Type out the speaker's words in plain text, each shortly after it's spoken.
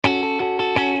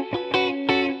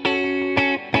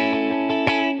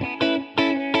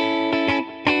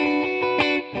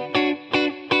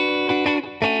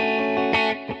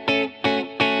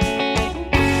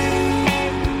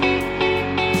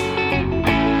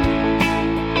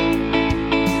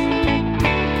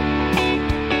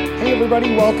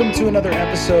everybody. Welcome to another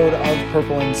episode of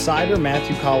Purple Insider.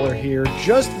 Matthew Collar here.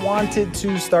 Just wanted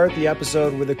to start the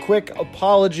episode with a quick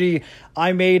apology.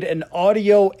 I made an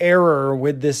audio error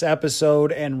with this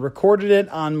episode and recorded it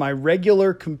on my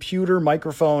regular computer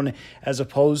microphone as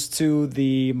opposed to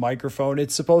the microphone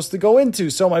it's supposed to go into.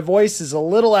 So my voice is a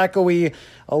little echoey,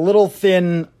 a little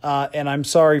thin, and I'm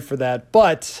sorry for that.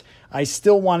 But I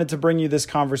still wanted to bring you this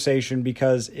conversation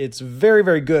because it's very,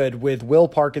 very good with Will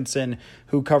Parkinson,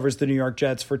 who covers the New York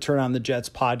Jets for Turn on the Jets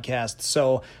podcast.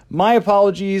 So my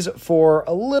apologies for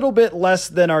a little bit less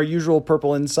than our usual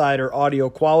Purple Insider audio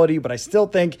quality, but I still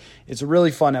think it's a really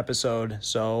fun episode.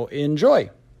 So enjoy.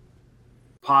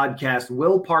 Podcast,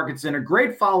 Will Parkinson, a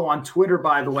great follow on Twitter,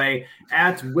 by the way,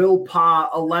 at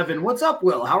WillPa11. What's up,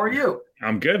 Will? How are you?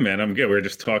 I'm good, man. I'm good. We were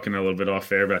just talking a little bit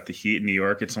off air about the heat in New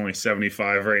York. It's only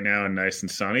 75 right now and nice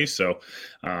and sunny. So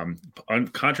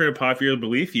contrary to popular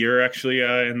belief, you're actually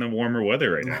in the warmer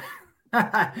weather right now.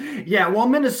 Yeah, well,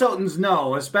 Minnesotans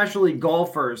know, especially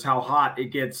golfers, how hot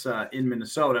it gets in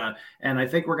Minnesota. And I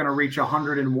think we're going to reach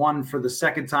 101 for the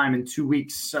second time in 2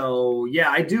 weeks. So,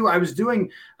 yeah, I was doing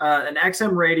an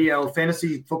XM radio,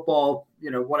 fantasy football,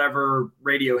 whatever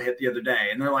radio hit the other day.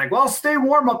 And they're like, well, stay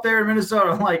warm up there in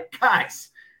Minnesota. I'm like,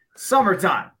 guys,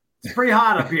 summertime. It's pretty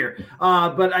hot up here.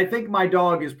 But I think my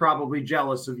dog is probably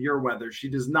jealous of your weather. She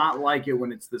does not like it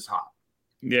when it's this hot.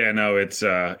 Yeah, no, it's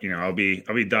I'll be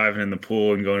diving in the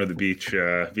pool and going to the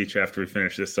beach after we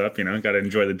finish this up. Got to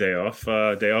enjoy the day off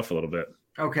a little bit.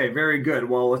 Okay, very good.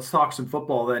 Well, let's talk some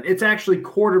football then. It's actually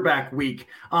quarterback week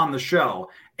on the show,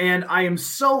 and I am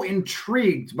so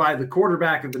intrigued by the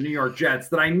quarterback of the New York Jets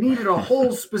that I needed a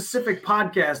whole specific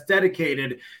podcast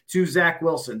dedicated to Zach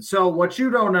Wilson. So what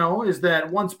you don't know is that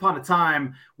once upon a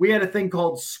time, we had a thing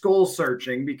called skull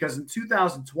searching because in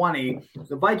 2020,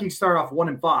 the Vikings start off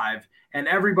 1-5, and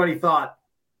everybody thought,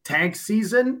 tank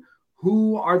season?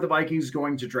 Who are the Vikings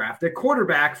going to draft at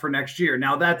quarterback for next year?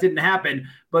 Now, that didn't happen,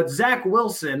 but Zach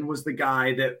Wilson was the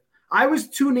guy that I was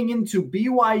tuning into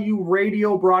BYU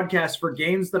radio broadcasts for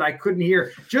games that I couldn't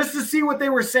hear just to see what they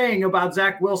were saying about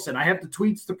Zach Wilson. I have the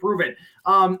tweets to prove it.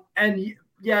 And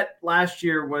yet last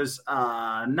year was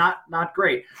not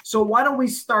great. So why don't we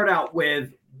start out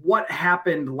with what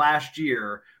happened last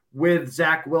year with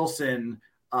Zach Wilson?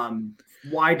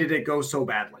 Why did it go so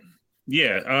badly?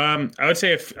 Yeah, I would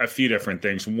say a few different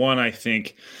things. One, I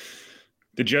think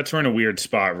the Jets were in a weird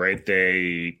spot, right?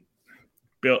 They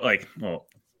built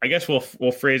I guess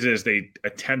we'll phrase it as they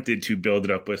attempted to build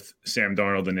it up with Sam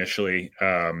Darnold initially,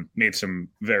 made some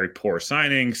very poor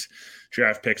signings,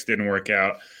 draft picks didn't work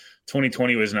out.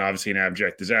 2020 was obviously an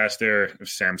abject disaster. It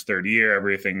was Sam's third year.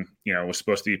 Everything, was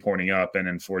supposed to be pointing up, and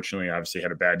unfortunately, obviously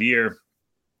had a bad year.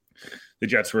 The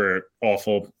Jets were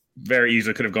awful. Very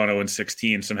easily could have gone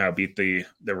 0-16, somehow beat the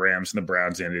Rams and the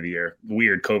Browns at the end of the year.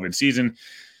 Weird COVID season.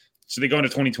 So they go into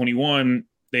 2021.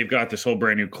 They've got this whole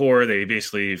brand new core. They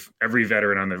basically, every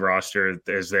veteran on the roster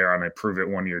is there on a prove-it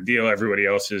one-year deal. Everybody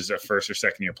else is a first- or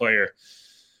second-year player.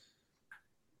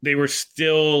 They were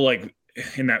still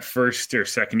in that first or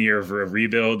second year of a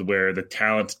rebuild where the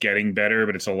talent's getting better,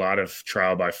 but it's a lot of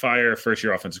trial by fire.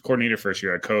 First-year offensive coordinator,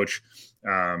 first-year head coach.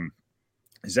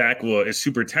 Zach is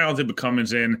super talented, but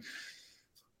comes in,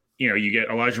 you get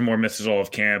Elijah Moore misses all of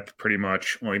camp pretty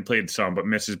much. Well, he played some, but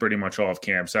misses pretty much all of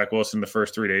camp. Zach Wilson, the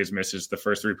first 3 days, misses the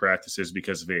first 3 practices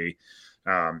because of a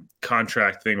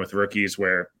contract thing with rookies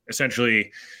where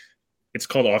essentially it's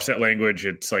called offset language.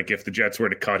 It's like if the Jets were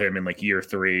to cut him in year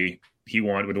 3, he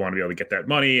would want to be able to get that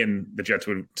money, and the Jets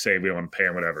would say we don't want to pay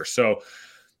him, whatever. So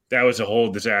that was a whole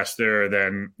disaster.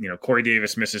 Then, Corey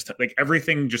Davis misses.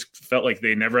 Everything just felt like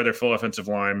they never had their full offensive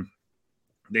line.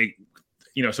 They,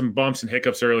 some bumps and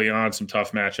hiccups early on, some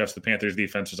tough matchups. The Panthers'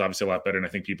 defense was obviously a lot better than I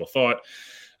think people thought.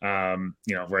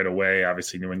 Right away,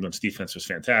 obviously New England's defense was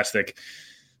fantastic.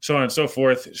 So on and so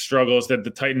forth. Struggles. Then the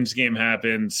Titans game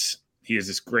happens. He is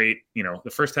this great,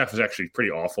 the first half was actually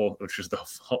pretty awful, which was the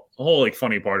whole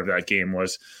funny part of that game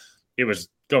was it was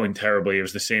going terribly. It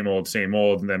was the same old.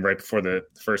 And then right before the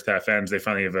first half ends, they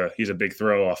finally he's a big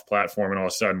throw off platform, and all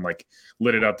of a sudden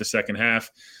lit it up the second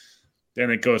half. Then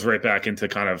it goes right back into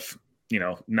kind of,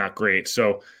 not great.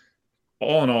 So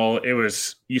all in all,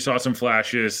 you saw some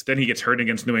flashes. Then he gets hurt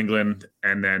against New England,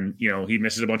 and then, he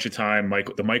misses a bunch of time.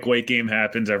 The Mike White game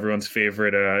happens, everyone's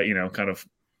favorite,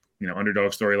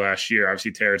 underdog story last year.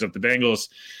 Obviously tears up the Bengals.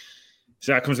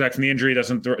 Zach comes back from the injury,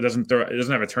 doesn't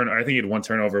have a turnover. I think he had one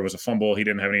turnover. It was a fumble. He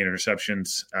didn't have any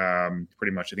interceptions.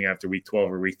 Pretty much, I think after week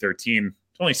 12 or week 13,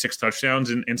 it's only 6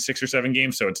 touchdowns in 6 or 7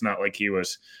 games. So it's not like he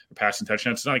was passing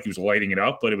touchdowns. It's not like he was lighting it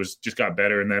up, but it was just got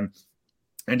better. And then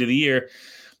end of the year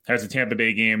has the Tampa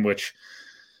Bay game, which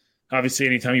obviously,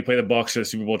 anytime you play the Bucs or the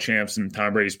Super Bowl champs and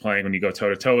Tom Brady's playing, when you go toe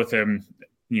to toe with him,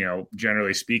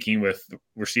 generally speaking, with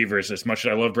receivers, as much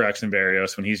as I love Braxton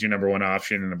Berrios, when he's your number one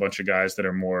option and a bunch of guys that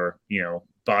are more,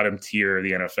 bottom tier,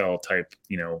 the NFL type,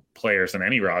 players on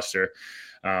any roster,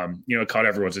 it caught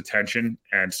everyone's attention.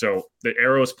 And so the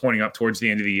arrow is pointing up towards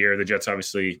the end of the year. The Jets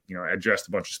obviously, addressed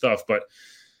a bunch of stuff, but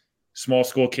small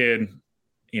school kid,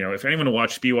 if anyone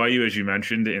watched BYU, as you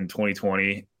mentioned, in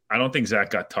 2020, I don't think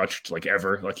Zach got touched like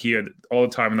ever. Like he had all the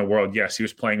time in the world. Yes, he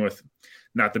was playing with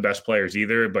not the best players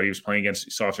either, but he was playing against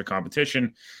softer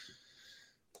competition.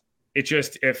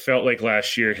 It felt like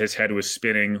last year his head was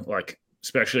spinning, like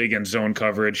especially against zone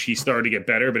coverage. He started to get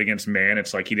better, but against man,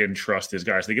 it's like he didn't trust his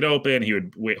guys to get open. He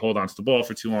would hold on to the ball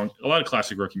for too long. A lot of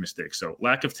classic rookie mistakes. So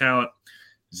lack of talent,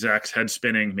 Zach's head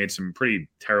spinning, made some pretty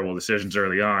terrible decisions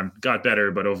early on. Got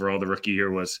better, but overall the rookie year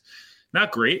was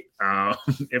not great.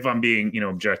 If I'm being,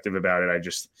 objective about it,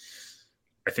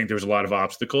 I think there was a lot of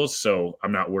obstacles, so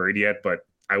I'm not worried yet. But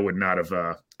I would not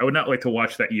like to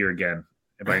watch that year again.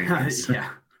 Yeah,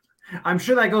 I'm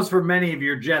sure that goes for many of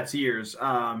your Jets years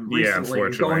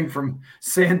recently, going from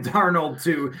Sam Darnold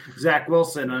to Zach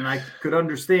Wilson, and I could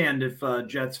understand if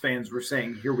Jets fans were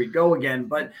saying, "Here we go again."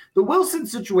 But the Wilson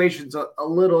situation's a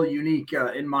little unique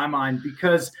in my mind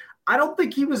because I don't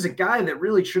think he was a guy that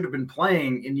really should have been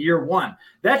playing in year one.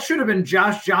 That should have been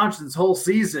Josh Johnson's whole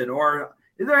season, or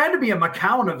there had to be a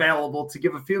McCown available to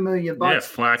give a few $1 million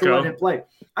to let him play.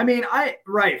 I mean,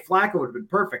 Flacco would have been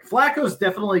perfect. Flacco's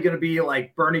definitely going to be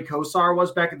like Bernie Kosar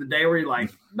was back in the day, where you're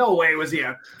like, no way was he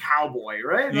a cowboy,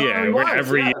 right?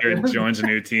 Every year joins a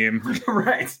new team.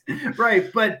 Right.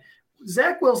 But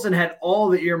Zach Wilson had all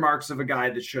the earmarks of a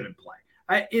guy that shouldn't play.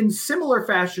 In similar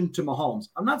fashion to Mahomes.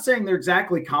 I'm not saying they're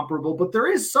exactly comparable, but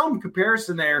there is some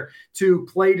comparison there to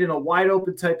played in a wide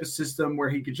open type of system where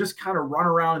he could just kind of run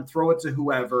around and throw it to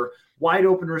whoever, wide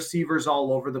open receivers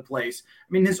all over the place. I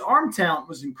mean, his arm talent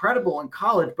was incredible in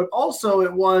college, but also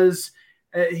it was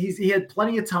he had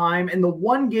plenty of time. And the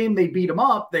one game they beat him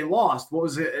up, they lost. What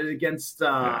was it against?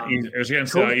 It was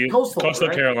against Coastal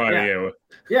right? Carolina.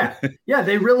 Yeah.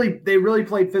 They really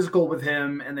played physical with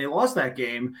him, and they lost that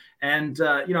game. And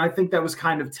I think that was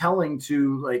kind of telling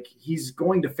to like he's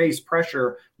going to face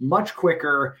pressure much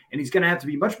quicker, and he's going to have to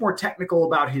be much more technical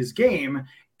about his game.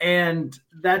 And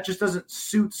that just doesn't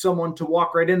suit someone to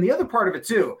walk right in. The other part of it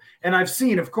too, and I've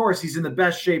seen, of course, he's in the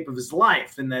best shape of his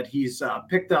life, and that he's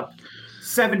picked up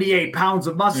 78 pounds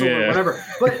of muscle or whatever.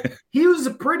 But he was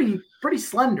a pretty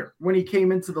slender when he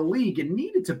came into the league and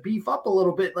needed to beef up a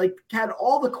little bit, like had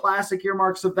all the classic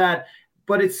earmarks of that.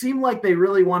 But it seemed like they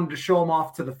really wanted to show him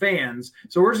off to the fans.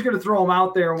 So we're just going to throw him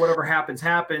out there and whatever happens.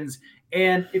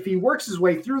 And if he works his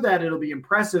way through that, it'll be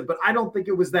impressive. But I don't think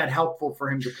it was that helpful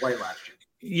for him to play last year.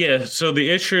 Yeah, so the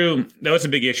issue, that was a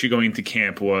big issue going into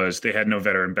camp, was they had no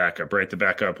veteran backup, right? The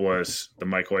backup was the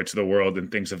Mike Whites of the world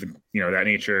and things of that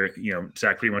nature.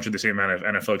 Zach pretty much had the same amount of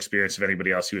NFL experience of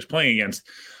anybody else he was playing against.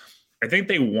 I think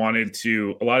they wanted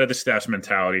to, a lot of the staff's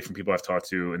mentality from people I've talked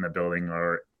to in the building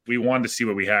are, we wanted to see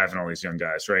what we have in all these young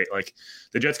guys, right? Like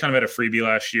the Jets kind of had a freebie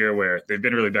last year where they've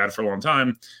been really bad for a long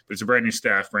time, but it's a brand new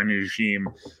staff, brand new regime.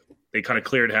 They kind of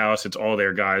cleared house. It's all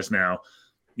their guys now.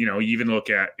 You even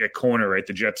look at corner, right?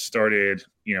 The Jets started,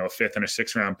 a fifth and a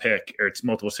sixth round pick, or it's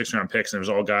multiple 6th-round picks. And it was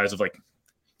all guys of like,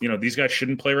 these guys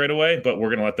shouldn't play right away, but we're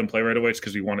going to let them play right away just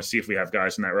because we want to see if we have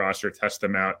guys in that roster, test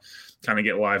them out, kind of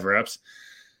get live reps.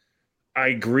 I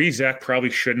agree. Zach probably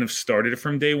shouldn't have started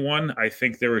from day one. I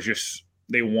think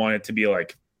they wanted to be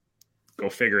like, go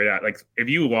figure it out. Like if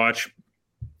you watch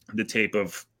the tape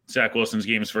of Zach Wilson's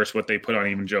games versus what they put on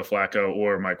even Joe Flacco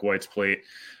or Mike White's plate,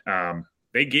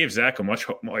 they gave Zach a much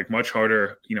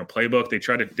harder,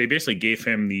 playbook. They basically gave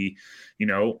him the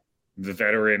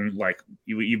veteran, like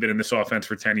you've been in this offense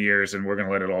for 10 years and we're going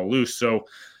to let it all loose. So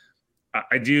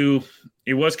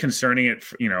it was concerning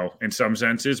in some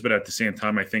senses, but at the same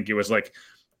time, I think it was like,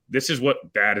 this is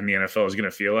what bad in the NFL is going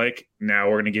to feel like. Now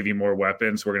we're going to give you more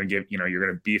weapons. We're going to give, you're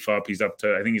going to beef up. He's up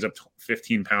to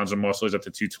 15 pounds of muscle. He's up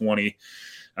to 220.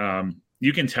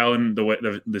 You can tell in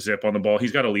the zip on the ball,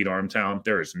 he's got elite arm talent.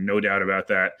 There is no doubt about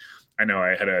that. I know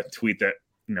I had a tweet that,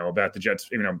 about the Jets,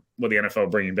 the NFL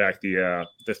bringing back the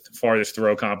farthest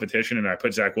throw competition. And I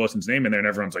put Zach Wilson's name in there and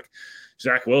everyone's like,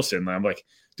 Zach Wilson. And I'm like,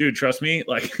 dude, trust me.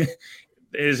 Like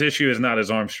his issue is not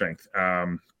his arm strength.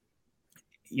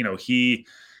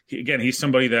 He's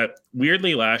somebody that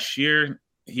weirdly last year,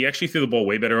 he actually threw the ball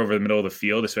way better over the middle of the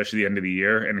field, especially the end of the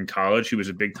year. And in college, he was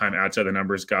a big time outside the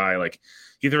numbers guy. Like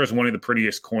he throws one of the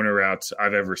prettiest corner routes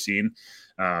I've ever seen.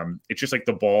 It's just like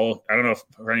the ball. I don't know if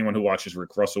for anyone who watches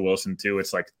Rick Russell Wilson too,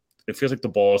 it's like it feels like the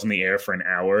ball is in the air for an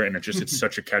hour, and it's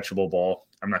such a catchable ball.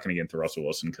 I'm not going to get into Russell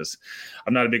Wilson because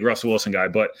I'm not a big Russell Wilson guy,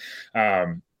 but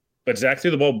Zach threw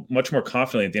the ball much more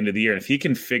confidently at the end of the year. And if he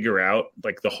can figure out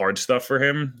like the hard stuff for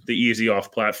him, the easy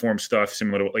off-platform stuff,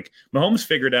 similar to like Mahomes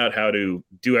figured out how to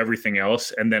do everything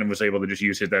else, and then was able to just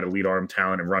use that elite arm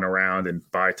talent and run around and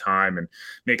buy time and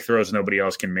make throws nobody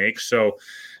else can make. So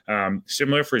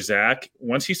similar for Zach,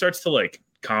 once he starts to like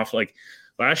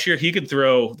last year, he could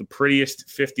throw the prettiest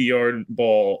 50-yard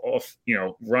ball off,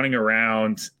 running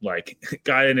around, like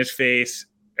guy in his face,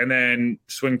 and then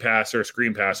swing pass or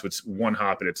screen pass with one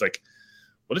hop. And it's like,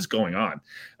 what is going on?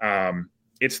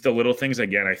 It's the little things.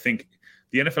 Again, I think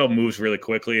the NFL moves really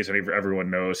quickly, as everyone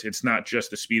knows. It's not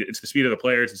just the speed. It's the speed of the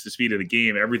players. It's the speed of the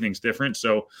game. Everything's different.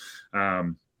 So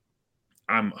I've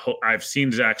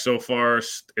seen Zach so far.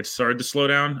 It's started to slow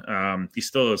down. He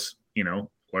still is,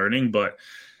 learning, but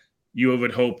you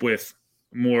would hope with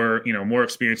more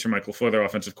experience from Michael Fuller,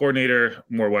 offensive coordinator,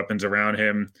 more weapons around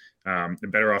him, the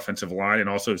better offensive line, and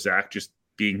also Zach just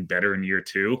being better in year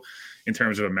 2 in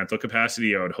terms of a mental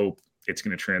capacity. I would hope it's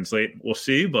going to translate. We'll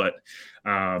see, but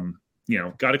got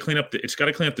to clean up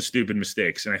the stupid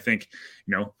mistakes. And I think,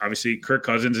 obviously Kirk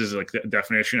Cousins is like the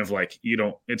definition of like,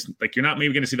 it's like, you're not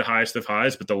maybe going to see the highest of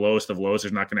highs, but the lowest of lows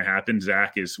is not going to happen.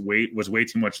 Zach was way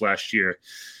too much last year.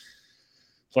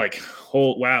 Like,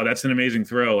 wow, that's an amazing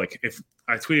throw. Like, if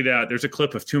I tweeted out, there's a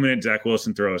clip of 2-minute Zach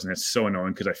Wilson throws, and it's so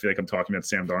annoying because I feel like I'm talking about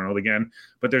Sam Darnold again.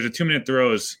 But there's a 2-minute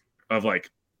throws of like,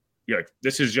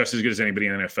 this is just as good as anybody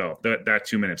in the NFL. That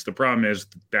 2 minutes. The problem is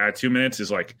that 2 minutes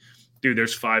is like, dude,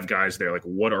 there's 5 guys there. Like,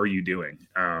 what are you doing?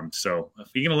 So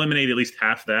if you can eliminate at least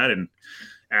half that and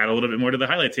add a little bit more to the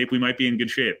highlight tape, we might be in good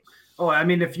shape. Oh, I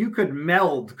mean, if you could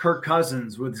meld Kirk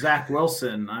Cousins with Zach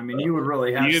Wilson, I mean, you would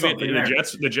really have something there.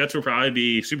 The Jets will probably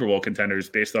be Super Bowl contenders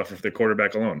based off of their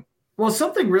quarterback alone. Well,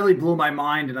 something really blew my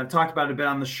mind, and I've talked about it a bit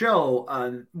on the show.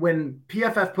 When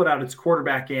PFF put out its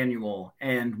quarterback annual,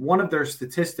 and one of their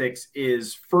statistics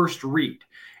is first read.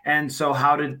 And so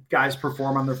how did guys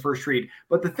perform on their first read?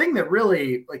 But the thing that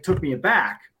really took me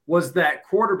aback was that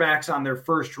quarterbacks on their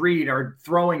first read are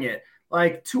throwing it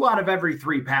like 2 out of every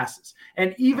 3 passes.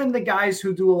 And even the guys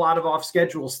who do a lot of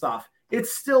off-schedule stuff,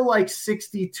 it's still like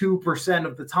 62%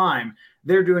 of the time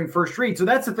they're doing first read. So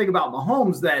that's the thing about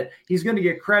Mahomes, that he's going to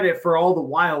get credit for all the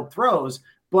wild throws,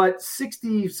 but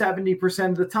 60,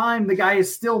 70% of the time, the guy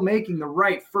is still making the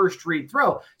right first read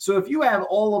throw. So if you have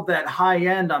all of that high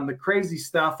end on the crazy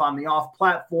stuff on the off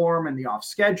platform and the off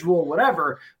schedule,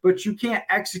 whatever, but you can't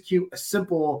execute a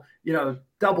simple,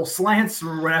 double slants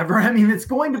or whatever, I mean, it's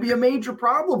going to be a major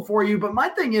problem for you. But my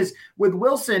thing is with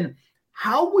Wilson,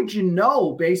 how would you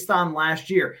know based on last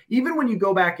year? Even when you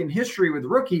go back in history with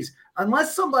rookies,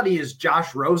 unless somebody is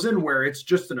Josh Rosen, where it's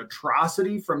just an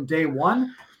atrocity from day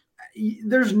one,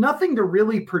 there's nothing to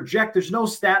really project. There's no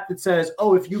stat that says,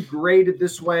 oh, if you graded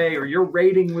this way or your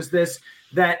rating was this,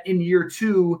 that in year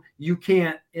 2, you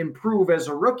can't improve as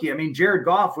a rookie. I mean, Jared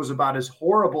Goff was about as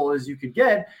horrible as you could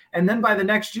get. And then by the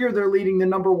next year, they're leading the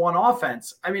number 1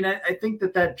 offense. I mean, I think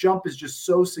that jump is just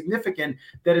so significant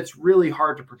that it's really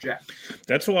hard to project.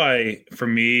 That's why, for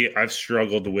me, I've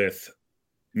struggled with,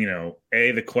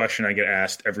 the question I get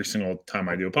asked every single time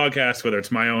I do a podcast, whether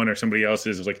it's my own or somebody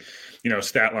else's, is like,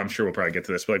 stat line. I'm sure we'll probably get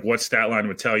to this, but like, what stat line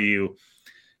would tell you,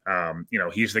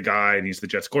 he's the guy and he's the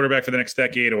Jets quarterback for the next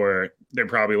decade, or they're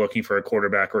probably looking for a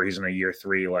quarterback where he's in a year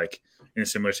 3, like in a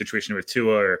similar situation with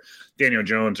Tua or Daniel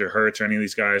Jones or Hurts or any of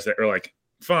these guys that are like,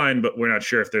 fine, but we're not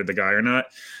sure if they're the guy or not.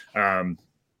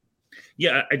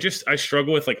 I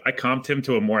struggle with, like, I comped him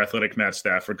to a more athletic Matt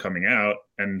Stafford coming out,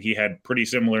 and he had pretty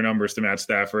similar numbers to Matt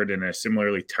Stafford in a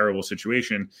similarly terrible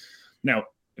situation. Now,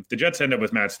 if the Jets end up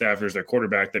with Matt Stafford as their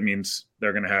quarterback, that means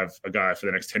they're going to have a guy for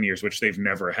the next 10 years, which they've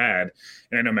never had.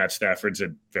 And I know Matt Stafford's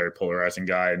a very polarizing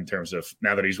guy in terms of,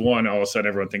 now that he's won, all of a sudden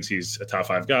everyone thinks he's a top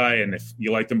 5 guy. And if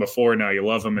you liked him before, now you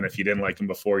love him. And if you didn't like him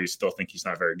before, you still think he's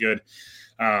not very good.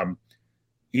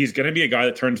 He's going to be a guy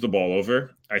that turns the ball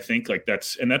over. I think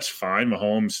that's fine.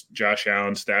 Mahomes, Josh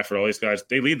Allen, Stafford, all these guys,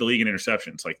 they lead the league in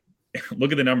interceptions. Like,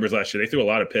 look at the numbers last year. They threw a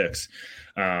lot of picks.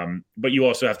 But you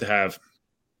also have to have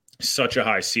such a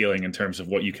high ceiling in terms of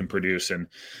what you can produce. And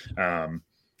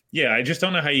I just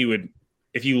don't know how you would,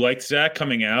 if you liked Zach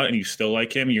coming out and you still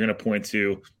like him, you're going to point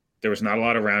to, there was not a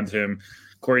lot around him.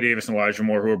 Corey Davis and Elijah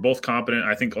Moore, who are both competent.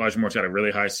 I think Elijah Moore's got a really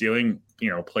high ceiling,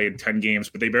 played 10 games,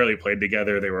 but they barely played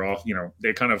together. They were all,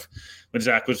 they kind of, when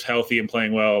Zach was healthy and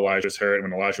playing well, Elijah was hurt.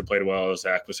 When Elijah played well,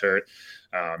 Zach was hurt.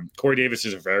 Corey Davis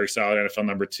is a very solid NFL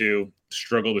number 2,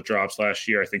 struggled with drops last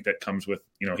year. I think that comes with,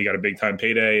 he got a big time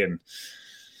payday, and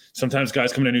sometimes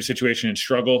guys come in a new situation and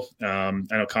struggle. I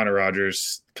know Connor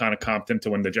Rogers kind of comped him to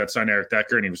when the Jets signed Eric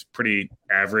Decker, and he was pretty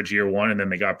average year one, and then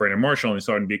they got Brandon Marshall, and they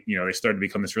started to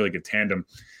become this really good tandem.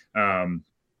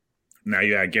 Now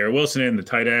you add Garrett Wilson in, the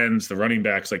tight ends, the running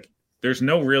backs. Like, there's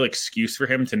no real excuse for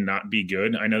him to not be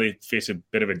good. I know they face a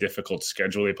bit of a difficult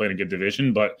schedule. They play in a good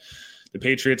division, but the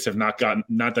Patriots have not done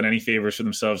any favors for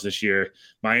themselves this year.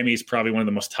 Miami is probably one of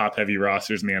the most top-heavy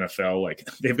rosters in the NFL. Like,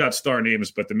 they've got star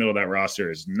names, but the middle of that roster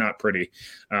is not pretty.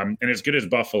 And as good as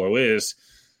Buffalo is,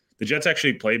 the Jets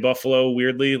actually play Buffalo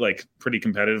weirdly, like pretty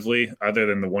competitively, other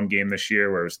than the one game this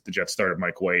year where the Jets started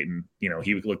Mike White and,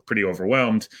 he looked pretty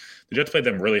overwhelmed. The Jets played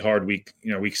them really hard week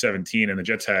 17, and the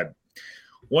Jets had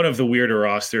one of the weirder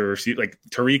rosters, like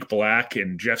Tariq Black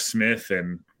and Jeff Smith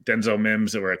and Denzel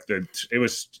Mims. That were it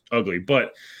was ugly.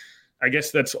 But I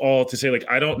guess that's all to say, like,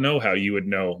 I don't know how you would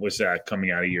know with Zach coming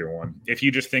out of year one. If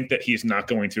you just think that he's not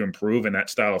going to improve and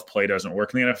that style of play doesn't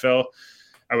work in the NFL,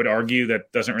 I would argue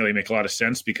that doesn't really make a lot of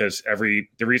sense, because part of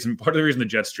the reason the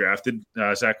Jets drafted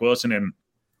Zach Wilson, and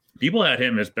people had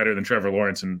him as better than Trevor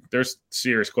Lawrence, and there's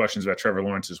serious questions about Trevor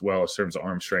Lawrence as well in terms of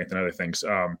arm strength and other things.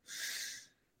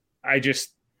 I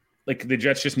just like the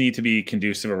Jets just need to be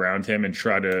conducive around him and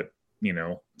try to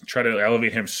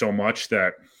elevate him so much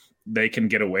that they can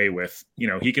get away with,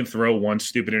 he can throw one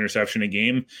stupid interception a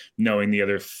game, knowing the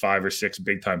other 5 or 6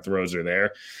 big time throws are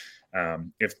there.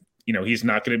 If he's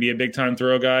not going to be a big time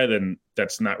throw guy, then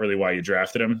that's not really why you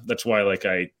drafted him. That's why, like,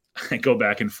 I go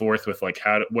back and forth with like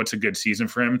what's a good season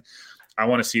for him. I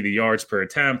want to see the yards per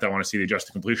attempt. I want to see the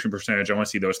adjusted completion percentage. I want to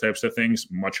see those types of things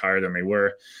much higher than they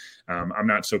were. I'm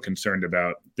not so concerned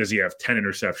about, does he have 10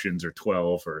 interceptions or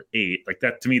 12 or 8? Like,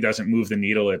 that to me doesn't move the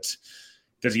needle. It's,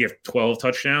 does he have 12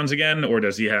 touchdowns again, or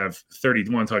does he have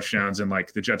 31 touchdowns and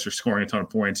like the Jets are scoring a ton of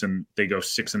points and they go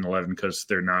 6-11 because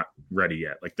they're not ready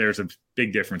yet? Like, there's a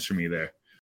big difference for me there.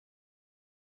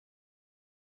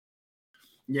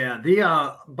 Yeah,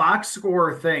 the box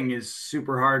score thing is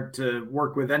super hard to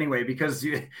work with anyway, because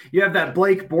you have that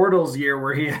Blake Bortles year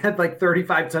where he had like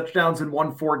 35 touchdowns and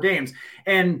won 4 games.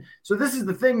 And so this is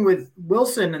the thing with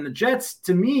Wilson and the Jets.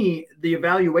 To me, the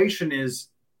evaluation is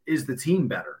the team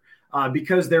better,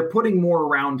 because they're putting more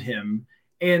around him.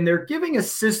 And they're giving a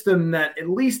system that, at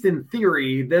least in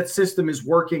theory, that system is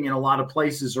working in a lot of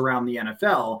places around the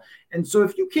NFL. And so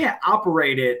if you can't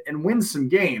operate it and win some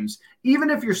games,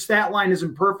 even if your stat line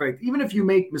isn't perfect, even if you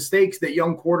make mistakes that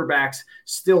young quarterbacks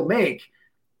still make,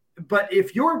 but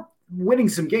if you're winning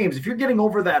some games, if you're getting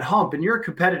over that hump and you're a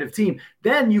competitive team,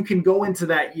 then you can go into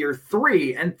that year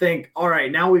 3 and think, all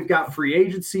right, now we've got free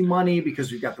agency money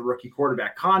because we've got the rookie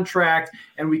quarterback contract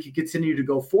and we can continue to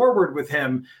go forward with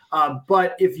him.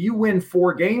 But if you win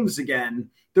 4 games again,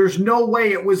 there's no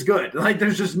way it was good. Like,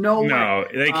 there's just no way. No,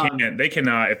 they can't. They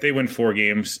cannot. If they win 4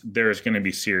 games, there's going to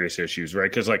be serious issues,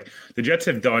 right? Because like the Jets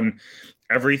have done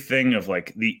everything of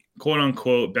like the quote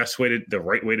unquote the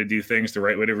right way to do things, the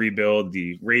right way to rebuild.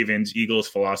 The Ravens, Eagles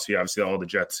philosophy, obviously all the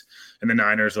Jets and the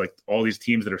Niners, like all these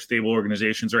teams that are stable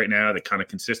organizations right now that kind of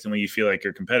consistently you feel like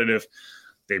you're competitive.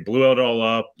 They blew it all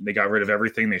up. They got rid of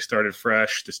everything. They started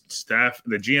fresh. The staff,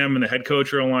 the GM and the head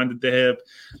coach are aligned at the hip.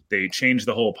 They changed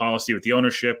the whole policy with the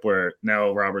ownership, where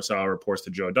now Robert Saleh reports to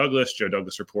Joe Douglas. Joe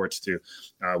Douglas reports to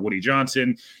Woody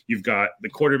Johnson. You've got the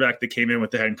quarterback that came in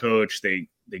with the head coach. They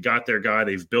got their guy.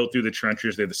 They've built through the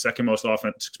trenches. They have the second most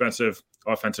expensive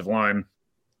offensive line.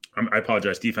 I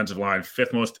apologize, defensive line,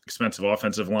 5th most expensive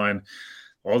offensive line.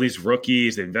 All these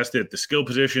rookies. They invested at the skill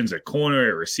positions, at corner,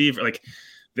 at receiver. Like,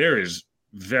 there is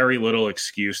very little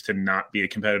excuse to not be a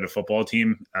competitive football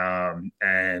team.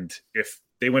 And if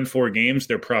they win 4 games,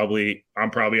 I'm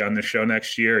probably on this show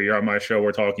next year. You're on my show.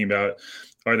 We're talking about,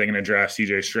 are they going to draft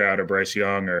CJ Stroud or Bryce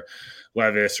Young or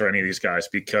Levis or any of these guys?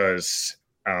 Because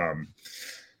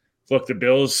look, the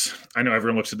Bills, I know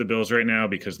everyone looks at the Bills right now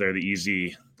because they're the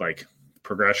easy like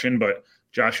progression, but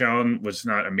Josh Allen was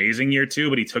not amazing year 2,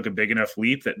 but he took a big enough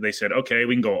leap that they said, okay,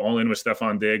 we can go all in with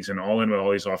Stephon Diggs and all in with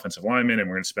all these offensive linemen, and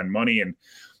we're going to spend money. And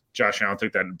Josh Allen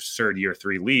took that absurd year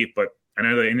 3 leap. But I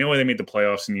know they made the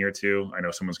playoffs in year 2. I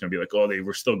know someone's going to be like, oh, they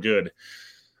were still good.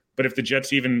 But if the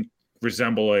Jets even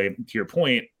resemble to your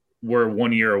point, we're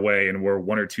 1 year away and we're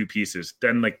 1 or 2 pieces,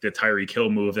 then like the Tyreek Hill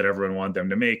move that everyone wanted them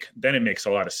to make, then it makes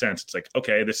a lot of sense. It's like,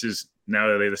 okay, this is now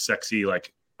they're the sexy,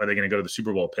 like, are they going to go to the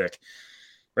Super Bowl pick?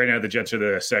 Right now, the Jets are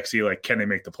the sexy, like, can they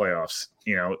make the playoffs?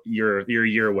 You're a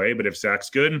year away, but if Zach's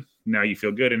good, now you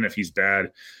feel good. And if he's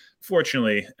bad,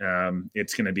 fortunately,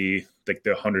 it's going to be like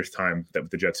the 100th time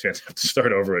that the Jets fans have to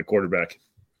start over at quarterback.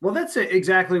 Well, that's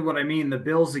exactly what I mean. The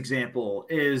Bills example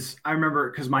is, I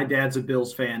remember, because my dad's a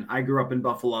Bills fan. I grew up in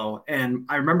Buffalo, and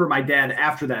I remember my dad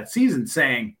after that season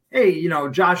saying, hey,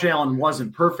 Josh Allen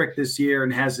wasn't perfect this year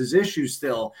and has his issues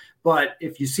still. But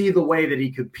if you see the way that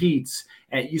he competes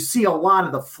and you see a lot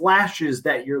of the flashes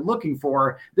that you're looking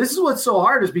for, this is what's so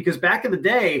hard is because back in the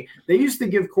day, they used to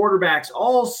give quarterbacks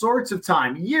all sorts of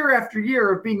time, year after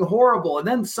year of being horrible. And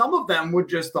then some of them would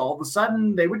just all of a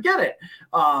sudden they would get it.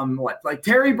 Like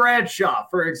Terry Bradshaw,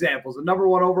 for example, is the number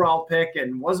 1 overall pick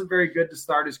and wasn't very good to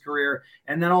start his career.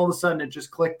 And then all of a sudden it just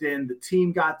clicked in. The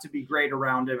team got to be great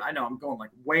around him. I know I'm going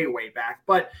like way back,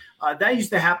 but that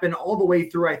used to happen all the way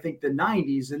through, I think, the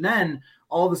 90s. And then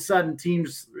all of a sudden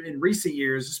teams in recent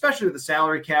years, especially with the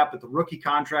salary cap, with the rookie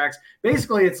contracts,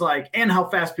 basically it's like, and how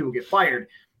fast people get fired.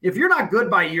 If you're not good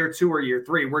by year 2 or year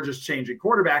 3, we're just changing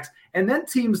quarterbacks. And then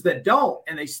teams that don't,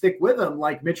 and they stick with them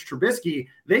like Mitch Trubisky,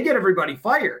 they get everybody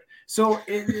fired. So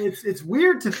it's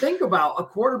weird to think about a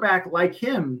quarterback like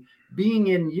him being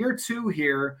in year 2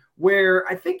 here, where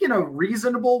I think in a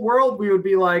reasonable world, we would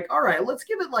be like, all right, let's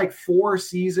give it like 4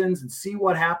 seasons and see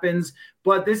what happens.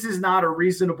 But this is not a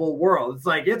reasonable world. It's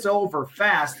like, it's over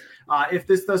fast if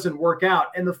this doesn't work out.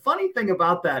 And the funny thing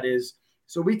about that is,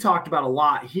 so we talked about a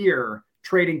lot here,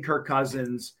 trading Kirk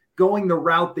Cousins, going the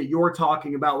route that you're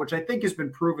talking about, which I think has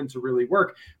been proven to really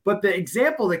work. But the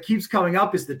example that keeps coming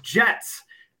up is the Jets.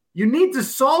 You need to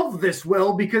solve this,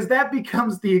 Will, because that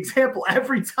becomes the example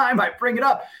every time I bring it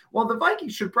up. Well, the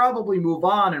Vikings should probably move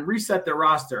on and reset their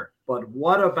roster. But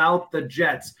what about the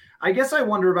Jets? I guess I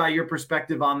wonder about your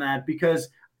perspective on that, because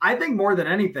I think more than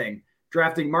anything,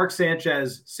 drafting Mark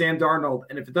Sanchez, Sam Darnold,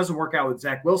 and if it doesn't work out with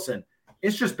Zach Wilson,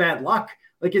 it's just bad luck.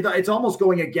 Like it's almost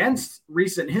going against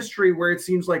recent history where it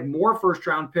seems like more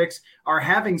first-round picks are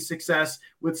having success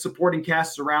with supporting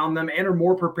casts around them and are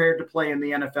more prepared to play in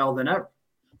the NFL than ever.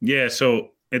 Yeah,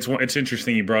 so it's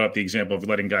interesting you brought up the example of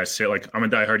letting guys sit. Like, I'm a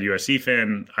diehard USC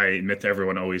fan. I admit to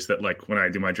everyone always that, like, when I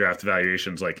do my draft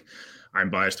evaluations, like,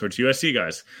 I'm biased towards USC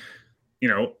guys.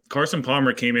 Carson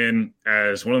Palmer came in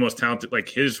as one of the most talented,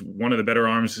 like, one of the better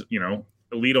arms,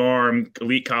 elite arm,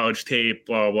 elite college tape,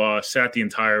 blah, blah, sat the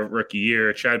entire rookie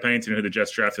year. Chad Pennington, who the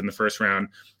Jets drafted in the first round,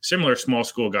 similar small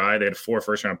school guy. They had 4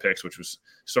 first-round picks, which was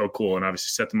so cool and obviously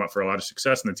set them up for a lot of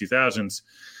success in the 2000s.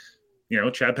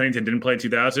 Chad Pennington didn't play in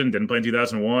 2000, didn't play in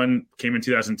 2001, came in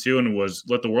 2002 and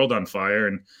lit the world on fire.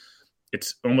 And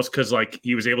it's almost because, like,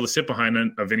 he was able to sit behind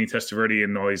a Vinny Testaverde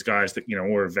and all these guys that,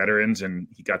 were veterans, and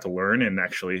he got to learn and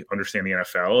actually understand the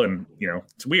NFL. And,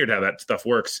 it's weird how that stuff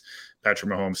works. Patrick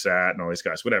Mahomes sat and all these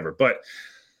guys, whatever. But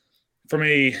from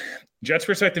a Jets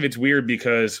perspective, it's weird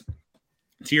because,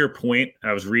 to your point,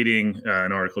 I was reading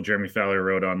an article Jeremy Fowler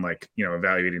wrote on, like,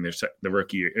 evaluating the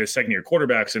rookie second-year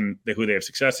quarterbacks and who they have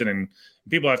success in. And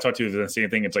people I've talked to do the same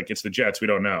thing. It's like, it's the Jets. We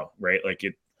don't know, right? Like,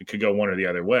 it could go one or the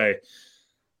other way.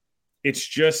 It's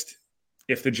just,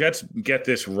 if the Jets get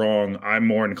this wrong, I'm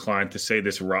more inclined to say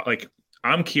this. Like,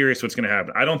 I'm curious what's going to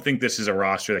happen. I don't think this is a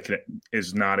roster that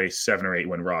is not a 7 or 8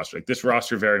 win roster. Like, this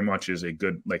roster very much is a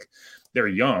good, like, they're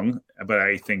young, but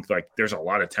I think, like, there's a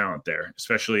lot of talent there,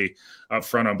 especially up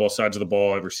front on both sides of the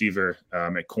ball, at receiver,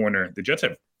 at corner. The Jets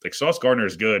have, like, Sauce Gardner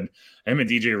is good. Him and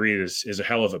DJ Reed is a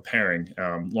hell of a pairing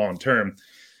long term.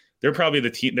 They're probably the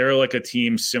team. They're like a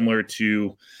team similar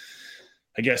to,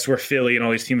 I guess, where Philly and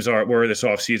all these teams were this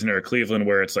offseason, or Cleveland,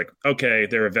 where it's like, okay,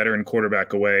 they're a veteran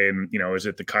quarterback away. And, is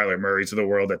it the Kyler Murrays of the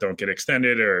world that don't get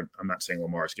extended? Or I'm not saying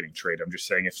Lamar's getting traded. I'm just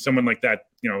saying if someone like that,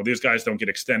 these guys don't get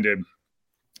extended,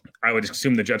 I would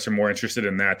assume the Jets are more interested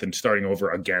in that than starting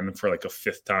over again for like a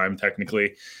 5th time,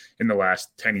 technically, in the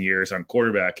last 10 years on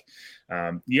quarterback.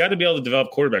 You got to be able to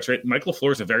develop quarterbacks, right? Michael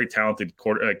LaFleur is a very talented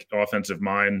offensive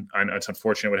mind. I know it's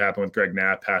unfortunate what happened with Greg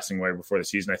Knapp passing away before the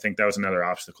season. I think that was another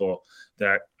obstacle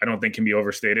that I don't think can be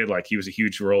overstated. Like, he was a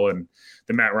huge role in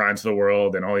the Matt Ryans of the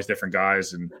world and all these different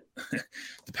guys. And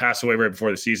to pass away right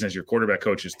before the season as your quarterback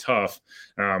coach is tough.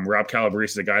 Rob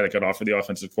Calabrese is a guy that got offered the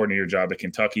offensive coordinator job at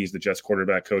Kentucky. He's the Jets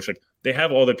quarterback coach. Like, they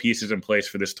have all the pieces in place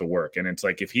for this to work. And it's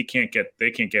like, if they can't get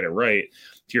it right,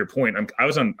 to your point, I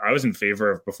was in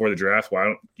favor of, before the draft, why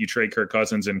don't you trade Kirk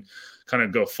Cousins and kind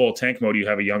of go full tank mode? You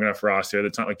have a young enough roster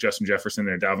that's not like Justin Jefferson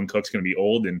or Dalvin Cook's going to be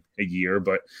old in a year.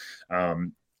 But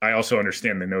I also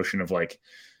understand the notion of, like,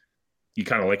 you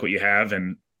kind of like what you have,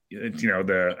 and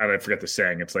I forget the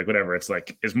saying. It's like, whatever. It's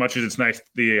like, as much as it's nice,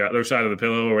 the other side of the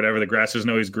pillow or whatever, the grass isn't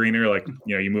always greener. Like,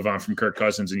 you move on from Kirk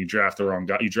Cousins and you draft the wrong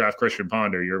guy. You draft Christian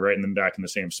Ponder, you're writing them back in the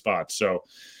same spot. So,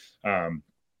 the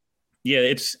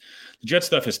Jet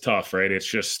stuff is tough, right? It's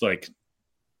just like,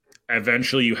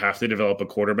 eventually you have to develop a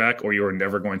quarterback, or you're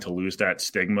never going to lose that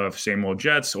stigma of same old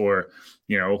Jets, or,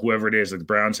 whoever it is. Like, the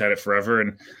Browns had it forever,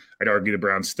 and I'd argue the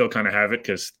Browns still kind of have it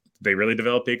because they really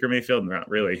developed Baker Mayfield. Not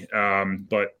really.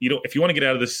 But if you want to get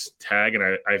out of this tag, and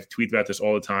I tweet about this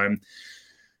all the time,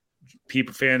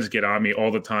 fans get on me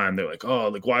all the time. They're like, oh,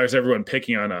 like, why is everyone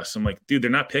picking on us? I'm like, dude,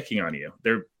 they're not picking on you.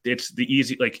 It's the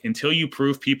easy, like, until you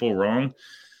prove people wrong,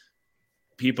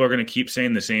 people are going to keep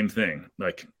saying the same thing.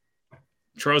 Like,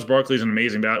 Charles Barkley was an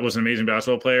amazing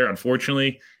basketball player.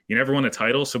 Unfortunately, you never won a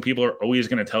title. So people are always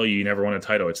going to tell you never won a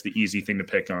title. It's the easy thing to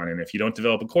pick on. And if you don't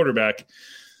develop a quarterback,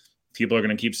 people are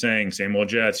going to keep saying, same old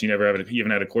Jets. You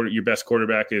even had a quarter. Your best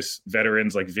quarterback is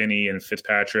veterans like Vinny and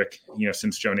Fitzpatrick,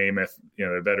 since Joe Namath,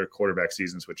 they're better quarterback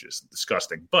seasons, which is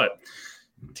disgusting. But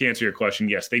to answer your question,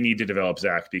 yes, they need to develop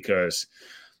Zach, because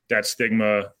that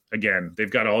stigma, again, they've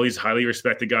got all these highly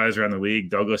respected guys around the league.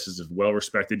 Douglas is a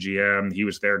well-respected GM. He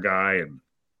was their guy, and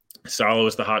Saleh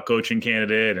was the hot coaching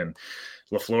candidate, and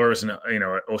LaFleur is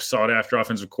a sought-after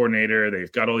offensive coordinator.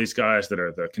 They've got all these guys that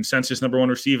are the consensus number one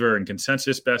receiver and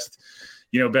consensus best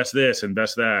this and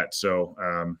best that.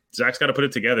 So Zach's got to put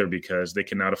it together, because they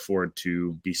cannot afford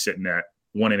to be sitting at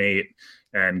 1-8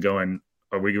 and going,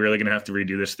 are we really going to have to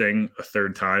redo this thing a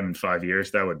third time in 5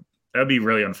 years? That would be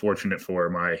really unfortunate for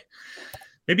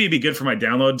maybe it'd be good for my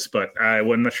downloads, but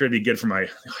I'm not sure it'd be good for my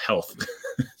health.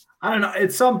 I don't know.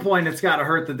 At some point, it's got to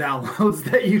hurt the downloads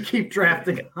that you keep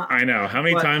drafting. I know. How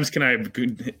many times can I,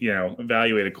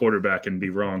 evaluate a quarterback and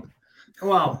be wrong?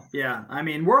 Well, yeah. I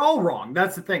mean, we're all wrong.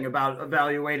 That's the thing about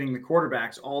evaluating the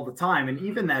quarterbacks all the time. And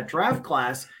even that draft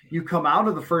class, you come out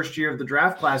of the first year of the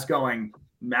draft class going,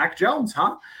 Mac Jones,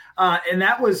 huh? And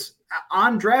that was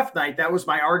on draft night. That was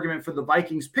my argument for the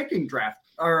Vikings picking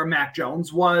Mac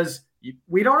Jones was,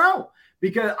 we don't know.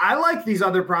 Because I like these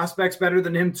other prospects better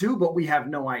than him too, but we have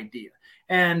no idea.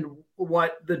 And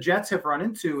what the Jets have run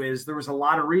into is there was a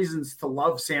lot of reasons to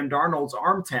love Sam Darnold's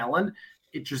arm talent.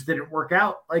 It just didn't work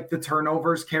out. Like the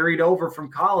turnovers carried over from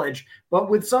college, but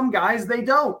with some guys, they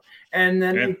don't. And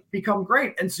then they become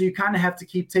great. And so you kind of have to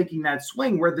keep taking that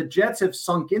swing. Where the Jets have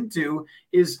sunk into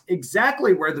is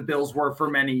exactly where the Bills were for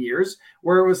many years,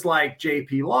 where it was like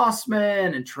J.P.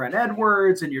 Lossman and Trent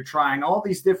Edwards, and you're trying all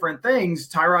these different things.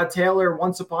 Tyrod Taylor,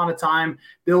 once upon a time,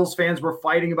 Bills fans were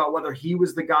fighting about whether he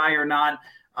was the guy or not.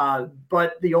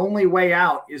 But the only way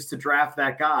out is to draft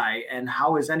that guy. And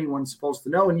how is anyone supposed to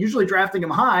know? And usually drafting him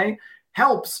high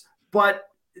helps, but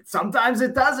sometimes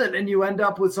it doesn't. And you end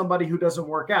up with somebody who doesn't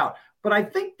work out. But I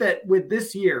think that with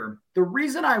this year, the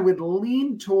reason I would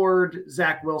lean toward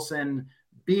Zach Wilson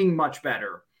being much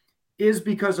better is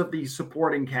because of the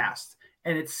supporting cast.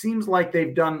 And it seems like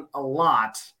they've done a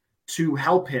lot to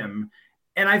help him.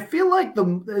 And I feel like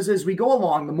as we go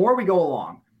along, the more we go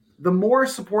along, the more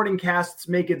supporting casts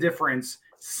make a difference,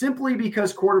 simply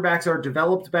because quarterbacks are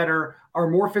developed better, are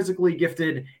more physically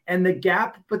gifted. And the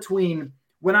gap between,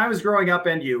 when I was growing up,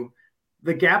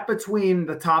 the gap between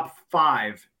the top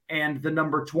 5 and the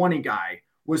number 20 guy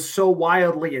was so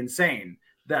wildly insane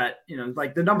that,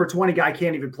 like the number 20 guy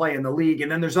can't even play in the league.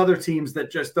 And then there's other teams that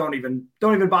just don't even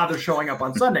bother showing up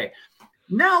on Sunday.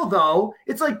 Now, though,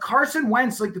 it's like Carson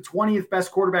Wentz, like the 20th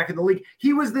best quarterback in the league.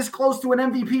 He was this close to an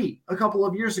MVP a couple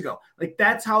of years ago. Like,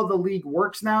 that's how the league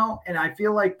works now. And I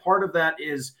feel like part of that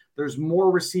is there's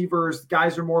more receivers,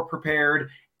 guys are more prepared,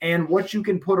 and what you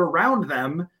can put around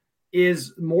them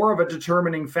is more of a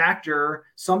determining factor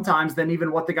sometimes than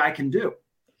even what the guy can do.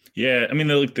 Yeah, I mean,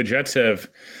 the Jets have,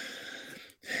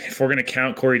 if we're going to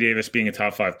count Corey Davis being a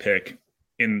top 5 pick,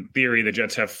 in theory, the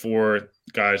Jets have 4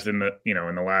 guys in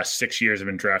the last 6 years have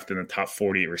been drafted in the top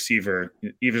 40 receiver.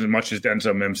 Even as much as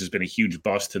Denzel Mims has been a huge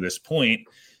bust to this point,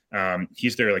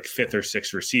 he's their like 5th or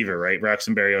 6th receiver, right?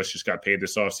 Braxton Berrios just got paid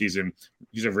this offseason.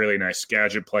 He's a really nice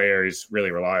gadget player. He's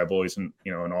really reliable. He's an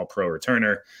all-pro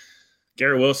returner.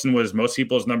 Garrett Wilson was most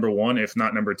people's number 1, if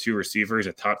not number 2 receiver. He's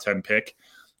a top 10 pick.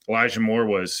 Elijah Moore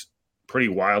was pretty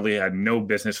wildly, had no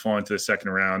business falling to the second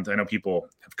round. I know people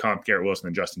have comped Garrett Wilson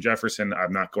and Justin Jefferson.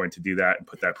 I'm not going to do that and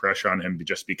put that pressure on him,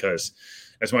 just because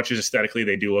as much as aesthetically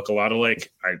they do look a lot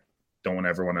alike, I don't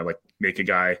ever want to like make a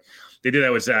guy. They did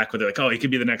that with Zach, where they're like, oh, he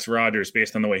could be the next Rodgers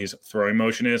based on the way his throwing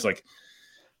motion is. Like,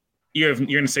 you're going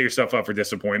to set yourself up for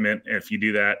disappointment if you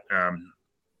do that.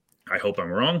 I hope I'm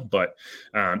wrong, but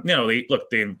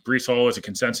Breece Hall is a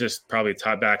consensus, probably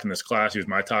top back in this class. He was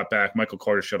my top back. Michael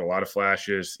Carter showed a lot of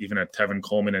flashes. Even at Tevin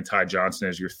Coleman and Ty Johnson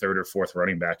as your 3rd or 4th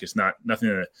running back, it's nothing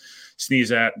to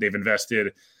sneeze at. They've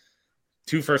invested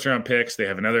 2 first-round picks. They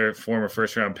have another former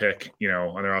first-round pick,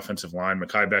 on their offensive line.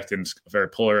 Mekhi Becton's a very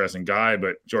polarizing guy,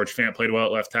 but George Fant played well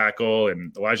at left tackle,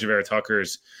 and Elijah Vera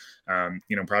Tucker's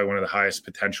probably one of the highest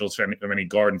potentials of any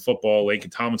guard in football. Laken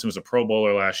Tomlinson was a Pro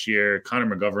Bowler last year.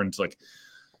 Connor McGovern's like,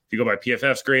 if you go by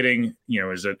PFF's grading,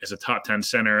 as a top 10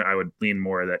 center, I would lean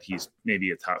more that he's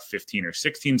maybe a top 15 or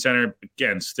 16 center.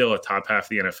 Again, still a top half of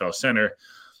the NFL center.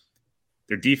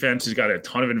 Their defense has got a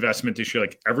ton of investment this year.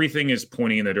 Like everything is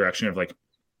pointing in the direction of like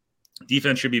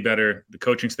defense should be better. The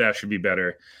coaching staff should be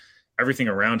better. Everything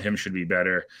around him should be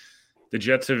better. The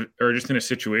Jets are just in a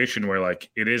situation where like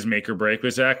it is make or break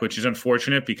with Zach, which is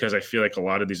unfortunate because I feel like a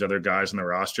lot of these other guys on the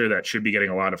roster that should be getting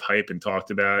a lot of hype and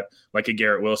talked about, like a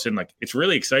Garrett Wilson, like it's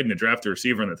really exciting to draft a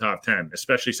receiver in the top 10,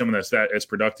 especially someone that's as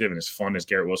productive and as fun as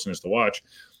Garrett Wilson is to watch.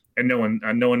 And none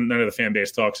of the fan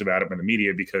base talks about him in the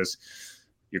media because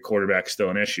your quarterback's still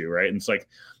an issue, right? And it's like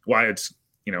why it's,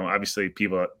 obviously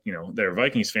people, that are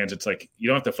Vikings fans, it's like you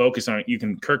don't have to focus on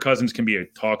it. Kirk Cousins can be a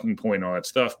talking point and all that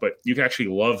stuff, but you can actually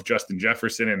love Justin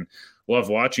Jefferson and love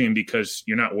watching him because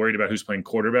you're not worried about who's playing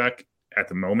quarterback at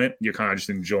the moment. You're kind of just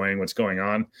enjoying what's going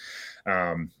on.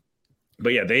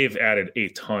 But yeah, they've added a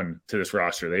ton to this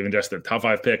roster. They've invested a top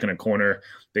 5 pick in a corner.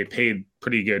 They paid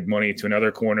pretty good money to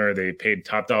another corner. They paid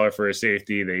top dollar for a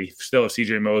safety. They still have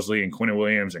CJ Mosley and Quinnen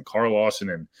Williams and Carl Lawson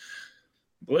and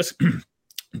listen.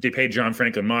 They paid John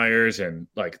Franklin Myers and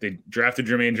like they drafted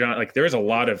Jermaine John. Like there's a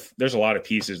lot of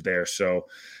pieces there. So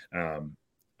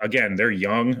again, they're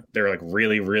young. They're like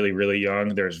really, really, really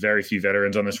young. There's very few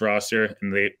veterans on this roster,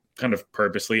 and they kind of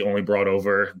purposely only brought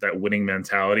over that winning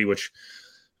mentality, which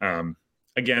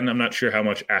again, I'm not sure how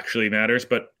much actually matters,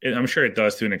 but I'm sure it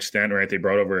does to an extent, right? They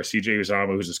brought over a CJ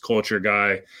Uzomah, who's this culture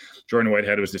guy. Jordan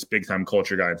Whitehead was this big time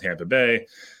culture guy in Tampa Bay.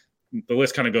 The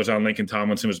list kind of goes on. Lincoln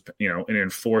Tomlinson was, an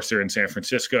enforcer in San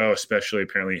Francisco, especially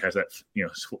apparently has that,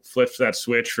 flips that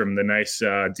switch from the nice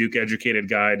Duke educated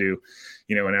guy to,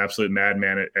 an absolute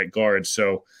madman at guard.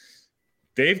 So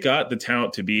they've got the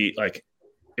talent to be like,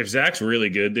 if Zach's really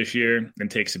good this year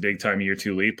and takes a big time year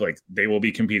 2 leap, like they will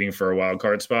be competing for a wild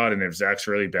card spot. And if Zach's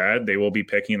really bad, they will be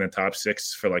picking in the top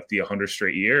 6 for like the 100th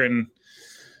straight year. And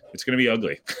it's going to be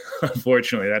ugly.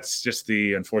 Unfortunately, that's just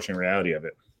the unfortunate reality of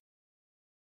it.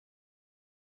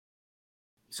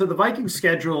 So the Vikings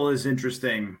schedule is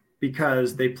interesting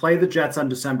because they play the Jets on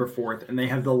December 4th and they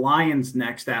have the Lions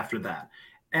next after that.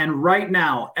 And right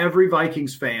now, every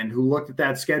Vikings fan who looked at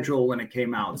that schedule when it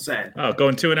came out said, "Oh,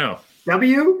 going 2-0.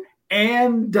 W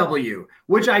and W,"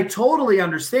 which I totally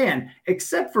understand,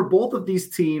 except for both of these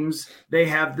teams, they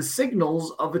have the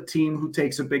signals of a team who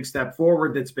takes a big step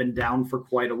forward that's been down for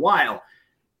quite a while.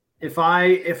 If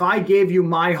I gave you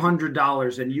my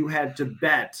 $100 and you had to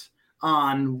bet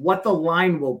on what the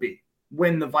line will be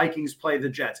when the Vikings play the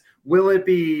Jets. Will it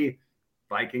be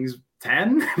Vikings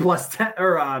 10 plus 10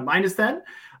 or minus 10?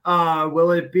 Will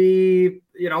it be,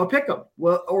 a pick'em?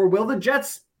 Or will the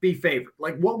Jets be favored?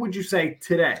 Like, what would you say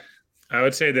today? I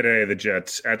would say today the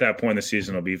Jets at that point in the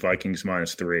season will be Vikings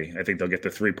 -3. I think they'll get the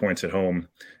 3 points at home.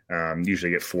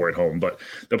 Usually get 4 at home, but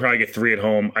they'll probably get 3 at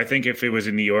home. I think if it was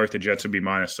in New York, the Jets would be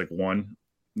 -1.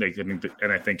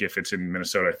 And I think if it's in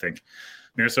Minnesota, I think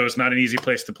Minnesota's not an easy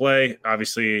place to play.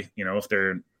 Obviously, if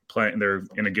they're playing, they're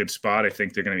in a good spot. I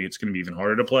think it's going to be even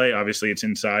harder to play. Obviously, it's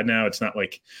inside now. It's not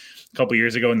like a couple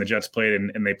years ago when the Jets played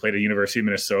and they played at University of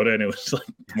Minnesota, and it was like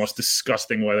the most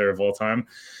disgusting weather of all time.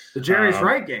 The Jerry's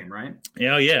Right game, right?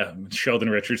 Yeah. Sheldon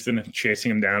Richardson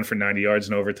chasing him down for 90 yards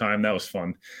in overtime. That was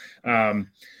fun.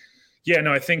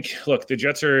 I think, look, their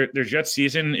Jets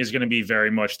season is going to be very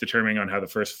much determining on how the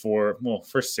first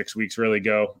 6 weeks really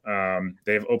go.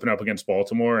 They've opened up against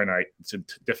Baltimore, and it's a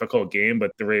difficult game,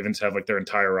 but the Ravens have like their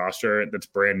entire roster that's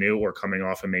brand new or coming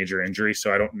off a major injury.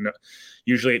 So I don't know.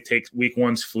 Usually it takes week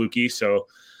 1's fluky. So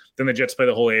then the Jets play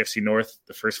the whole AFC North,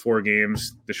 the first 4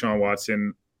 games. Deshaun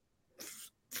Watson,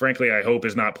 frankly, I hope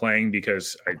is not playing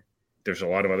because there's a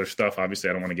lot of other stuff, obviously,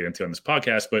 I don't want to get into on this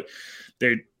podcast, but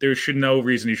there should no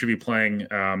reason he should be playing.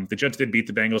 The Jets did beat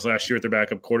the Bengals last year with their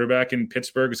backup quarterback, and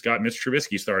Pittsburgh's got Mitch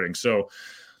Trubisky starting. So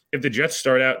if the Jets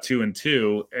start out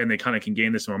 2-2 and they kind of can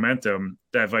gain this momentum,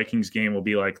 that Vikings game will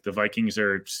be like the Vikings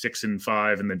are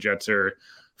 6-5 and the Jets are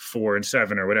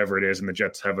 4-7 or whatever it is, and the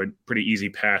Jets have a pretty easy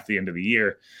path at the end of the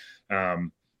year.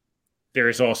 There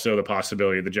is also the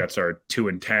possibility the Jets are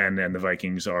 2-10 and the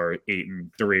Vikings are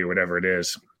 8-3 or whatever it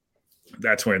is.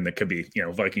 That's when it could be,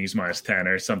 Vikings -10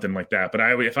 or something like that. But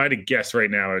if I had to guess right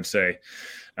now, I would say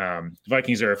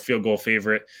Vikings are a field goal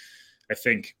favorite. I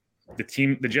think the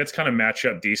Jets kind of match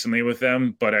up decently with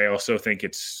them, but I also think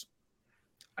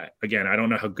again, I don't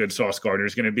know how good Sauce Gardner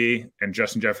is going to be, and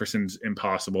Justin Jefferson's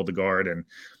impossible to guard. And,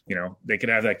 they could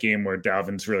have that game where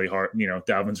Dalvin's really hard,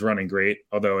 Dalvin's running great.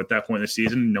 Although at that point in the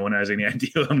season, no one has any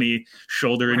idea how many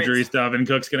shoulder injuries Dalvin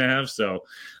Cook's going to have. So,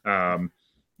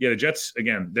 the Jets,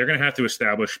 again, they're going to have to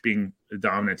establish being a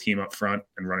dominant team up front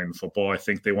and running the football. I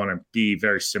think they want to be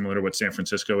very similar to what San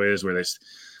Francisco is, where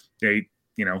they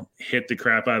hit the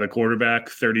crap out of the quarterback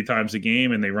 30 times a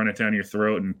game and they run it down your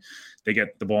throat and they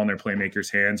get the ball in their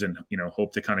playmakers' hands and,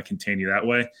 hope to kind of continue that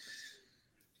way.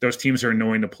 those teams are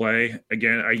annoying to play.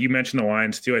 Again, you mentioned the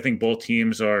Lions too. I think both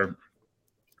teams are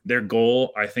their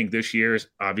goal. I think this year is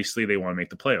obviously they want to make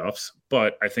the playoffs,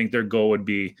 but I think their goal would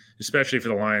be, especially for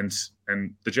the Lions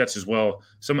and the Jets as well,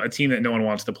 a team that no one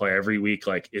wants to play every week,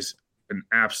 like is an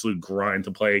absolute grind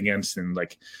to play against. And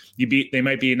like they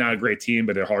might be not a great team,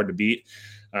 but they're hard to beat.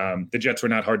 The Jets were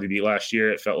not hard to beat last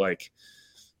year. It felt like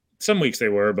some weeks they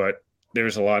were, but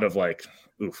there's a lot of like,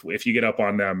 oof, if you get up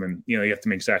on them and, you have to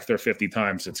make Zach throw 50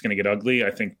 times, it's going to get ugly.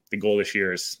 I think the goal this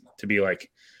year is to be like,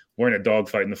 we're in a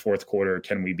dogfight in the fourth quarter.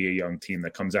 Can we be a young team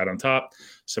that comes out on top,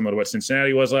 similar to what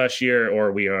Cincinnati was last year? Or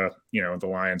are we, the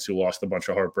Lions who lost a bunch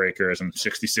of heartbreakers and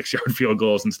 66-yard field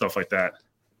goals and stuff like that?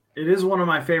 It is one of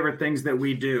my favorite things that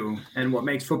we do. And what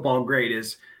makes football great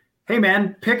is, hey,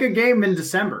 man, pick a game in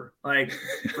December, like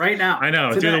right now. I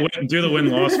know. Do the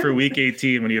win-loss for week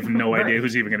 18 when you have no idea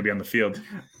who's even going to be on the field.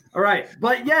 All right.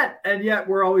 But yet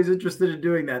we're always interested in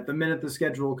doing that the minute the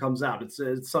schedule comes out.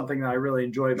 It's something that I really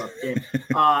enjoy about the game.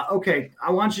 Okay.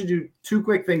 I want you to do two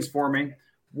quick things for me.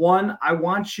 One, I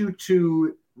want you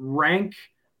to rank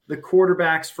the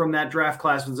quarterbacks from that draft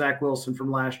class with Zach Wilson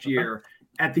from last year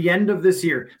at the end of this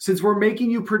year, since we're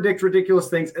making you predict ridiculous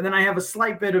things. And then I have a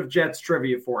slight bit of Jets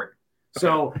trivia for you.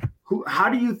 So how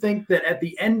do you think that at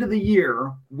the end of the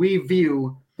year, we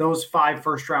view those 5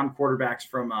 first-round quarterbacks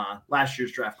from last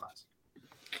year's draft class?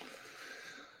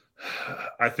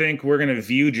 I think we're going to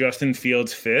view Justin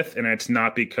Fields 5th, and it's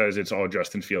not because it's all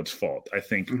Justin Fields' fault. I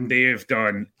think they have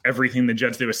done everything the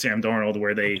Jets did with Sam Darnold,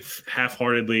 where they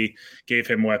half-heartedly gave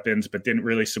him weapons but didn't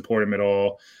really support him at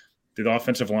all. The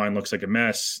offensive line looks like a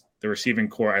mess. The receiving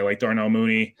core, I like Darnell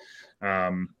Mooney,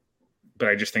 but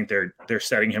I just think they're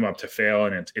setting him up to fail,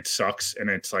 and it sucks. And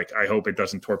it's like, I hope it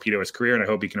doesn't torpedo his career, and I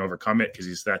hope he can overcome it because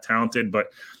he's that talented. But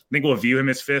I think we'll view him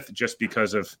as 5th just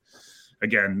because of,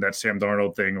 again, that Sam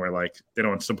Darnold thing where like they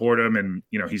don't support him, and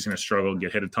he's going to struggle and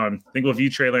get hit a ton. I think we'll view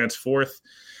Trey Lance 4th.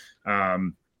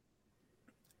 I'm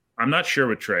not sure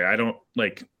with Trey.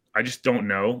 I just don't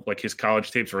know. Like his college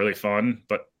tapes are really fun,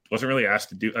 but wasn't really asked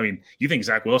to do. I mean, you think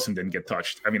Zach Wilson didn't get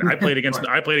touched? I mean, I played against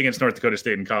North Dakota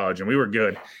State in college, and we were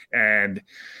good, and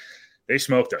they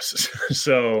smoked us.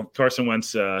 So Carson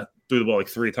Wentz threw the ball like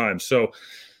 3 times. So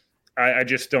I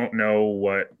just don't know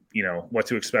what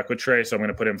to expect with Trey. So I'm going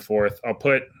to put him 4th. I'll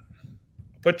put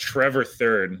Trevor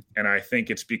 3rd, and I think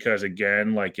it's because,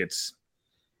 again, like it's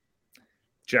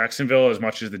Jacksonville. As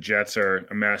much as the Jets are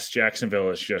a mess, Jacksonville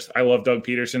is just. I love Doug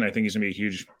Peterson. I think he's going to be a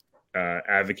huge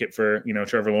advocate for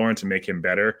Trevor Lawrence and make him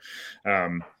better.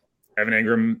 Evan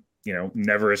Engram,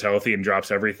 never is healthy and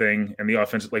drops everything. And the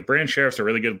offense, like Brandon Sheriff's a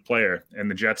really good player, and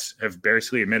the Jets have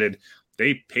basically admitted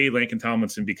they paid Laken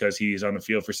Tomlinson because he's on the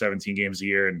field for 17 games a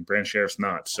year, and Brandon Sheriff's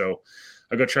not. So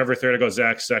I'll go Trevor 3rd. I'll go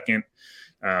Zach 2nd,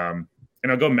 and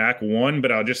I'll go Mac 1.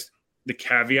 But the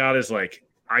caveat is like,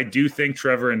 I do think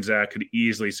Trevor and Zach could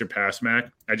easily surpass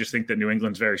Mac. I just think that New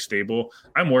England's very stable.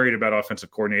 I'm worried about offensive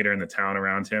coordinator and the talent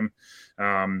around him.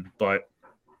 But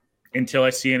until I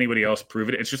see anybody else prove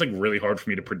it, it's just like really hard for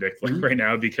me to predict right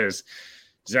now, because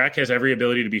Zach has every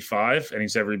ability to be 5 and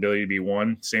he's every ability to be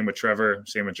 1. Same with Trevor,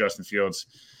 same with Justin Fields,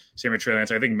 same with Trey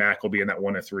Lance. I think Mac will be in that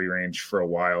 1 to 3 range for a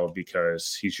while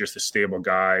because he's just a stable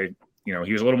guy. He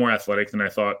was a little more athletic than I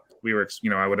thought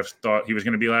I would have thought he was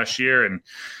going to be last year. And,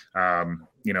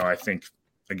 I think,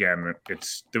 again,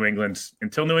 it's New England's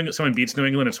until someone beats New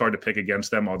England, it's hard to pick against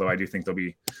them. Although I do think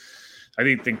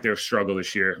they'll struggle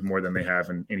this year more than they have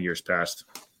in years past.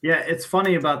 Yeah, it's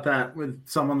funny about that with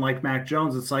someone like Mac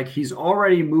Jones. It's like he's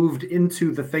already moved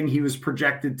into the thing he was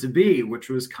projected to be, which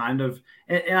was kind of,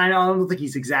 and I don't think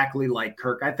he's exactly like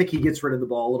Kirk. I think he gets rid of the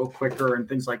ball a little quicker and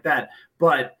things like that.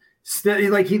 But still,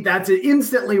 that's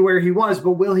instantly where he was.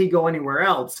 But will he go anywhere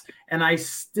else? And I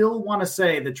still want to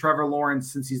say that Trevor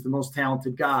Lawrence, since he's the most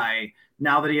talented guy,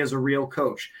 now that he has a real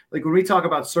coach, like when we talk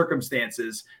about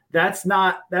circumstances, that's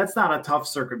not a tough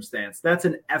circumstance. That's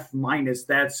an F-.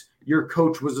 That's your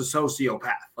coach was a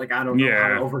sociopath. Like, I don't know how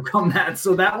to overcome that.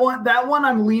 So that one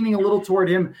I'm leaning a little toward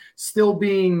him still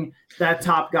being that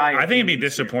top guy. I think it'd be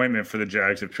disappointment for the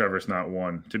Jags if Trevor's not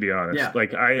 1, to be honest. Yeah.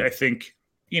 Like, I think,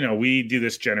 we do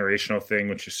this generational thing,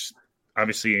 which is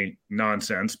obviously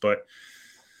nonsense, but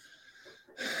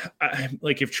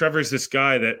like if Trevor's this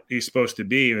guy that he's supposed to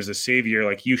be as a savior,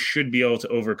 like you should be able to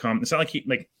overcome. It's not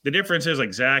like the difference is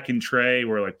like Zach and Trey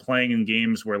were like playing in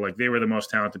games where like they were the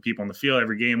most talented people on the field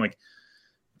every game. Like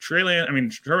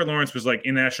Trevor Lawrence was like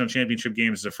in national championship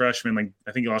games as a freshman. Like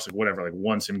I think he lost like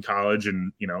once in college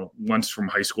and once from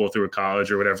high school through a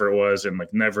college or whatever it was, and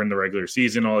like never in the regular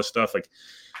season, all this stuff. Like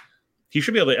he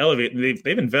should be able to elevate.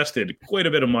 They've invested quite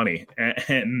a bit of money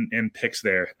and picks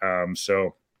there.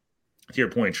 So to your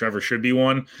point, Trevor should be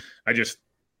one.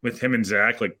 With him and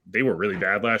Zach, like they were really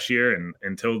bad last year, and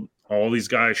until all these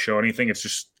guys show anything, it's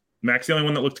just Mac's the only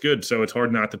one that looked good, so it's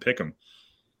hard not to pick him.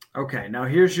 Okay, now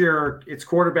it's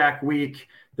quarterback week.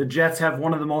 The Jets have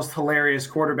one of the most hilarious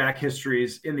quarterback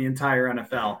histories in the entire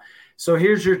NFL. So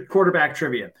here's your quarterback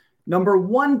trivia. Number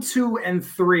 1, 2, and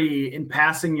 3 in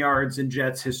passing yards in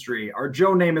Jets history are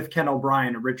Joe Namath, Ken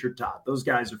O'Brien, and Richard Todd. Those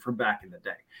guys are from back in the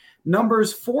day.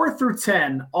 Numbers 4 through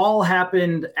 10 all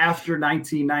happened after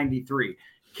 1993.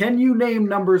 Can you name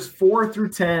numbers 4 through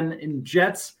 10 in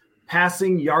Jets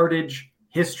passing yardage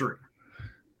history?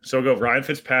 So go Ryan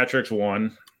Fitzpatrick's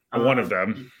one of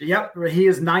them. Yep, he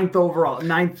is ninth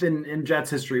in Jets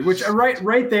history, which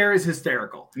right there is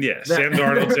hysterical. Yeah, Sam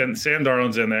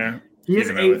Darnold's in there. He is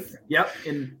 8th. Yep,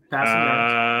 in passing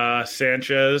yards.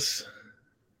 Sanchez.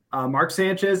 Mark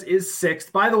Sanchez is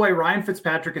 6th. By the way, Ryan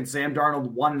Fitzpatrick and Sam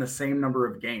Darnold won the same number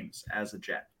of games as a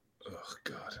Jet. Oh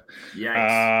God.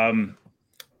 Yikes.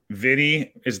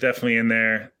 Vinny is definitely in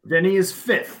there. Vinny is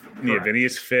 5th. Yeah, Vinny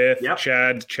is 5th. Yep.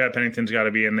 Chad Pennington's got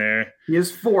to be in there. He is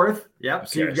 4th. Yep.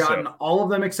 So you've gotten all of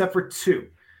them except for 2.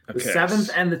 The 7th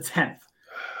and the 10th.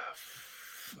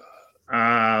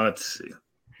 Let's see.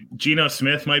 Geno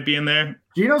Smith might be in there.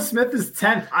 Geno Smith is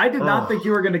 10th. I did not think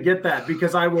you were going to get that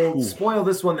because I will spoil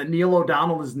this one that Neil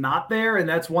O'Donnell is not there, and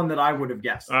that's one that I would have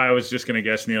guessed. I was just going to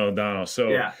guess Neil O'Donnell. So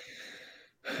yeah,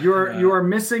 you are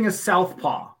missing a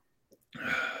southpaw.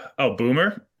 Oh,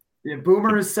 Boomer? Yeah,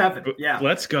 Boomer is 7th. Yeah.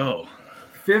 Let's go.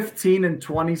 15 and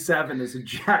 27 as a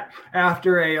Jet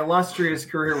after a illustrious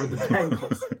career with the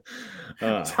Bengals.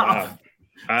 Tough.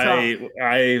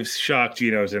 I shocked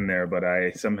Geno's in there, but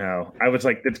I was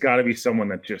like, it's got to be someone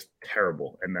that's just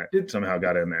terrible, and that somehow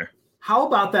got in there. How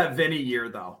about that Vinny year,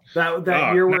 though?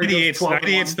 That year where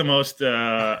 98's the most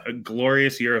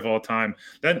glorious year of all time.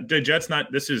 That the Jets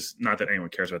this is not that anyone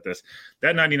cares about this.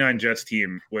 That 99 Jets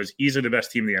team was easily the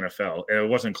best team in the NFL, and it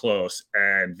wasn't close.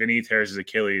 And Vinny tears his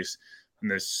Achilles in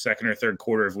the second or third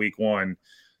quarter of week 1.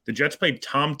 The Jets played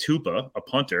Tom Tupa, a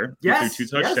punter, who threw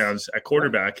 2 touchdowns at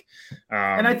quarterback.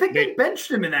 And I think they benched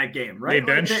him in that game, right?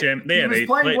 They benched him. He was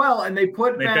playing well, and they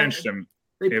benched him.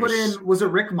 They put in, was it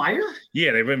Rick Meyer?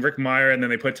 Yeah, they put in Rick Meyer, and then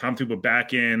they put Tom Tupa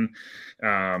back in.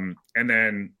 And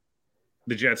then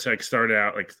the Jets started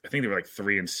out I think they were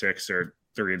 3-6 or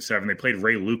 3-7. They played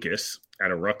Ray Lucas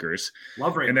out of Rutgers.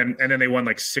 Love Ray. And then they won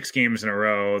 6 games in a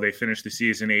row. They finished the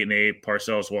season 8-8.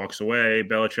 Parcells walks away.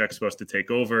 Belichick's supposed to take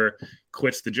over,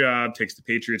 quits the job, takes the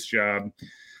Patriots job.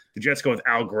 The Jets go with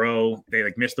Al Groh. They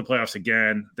missed the playoffs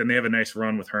again. Then they have a nice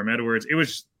run with Herm Edwards. It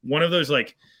was one of those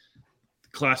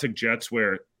classic Jets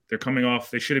where they're coming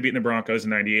off. They should have beaten the Broncos in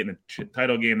 98 in the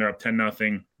title game. They're up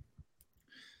 10-0.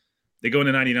 They go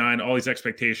into 99, all these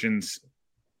expectations.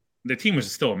 The team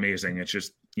was still amazing. It's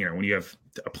just, when you have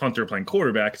a punter playing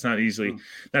quarterback, it's not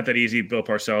that easy. Bill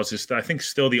Parcells is, I think,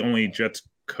 still the only Jets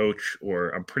coach, or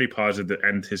I'm pretty positive, to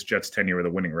end his Jets tenure with a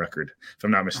winning record, if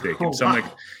I'm not mistaken.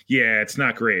 It's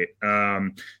not great.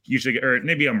 Usually, or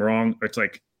maybe I'm wrong. It's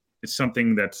it's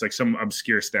something that's some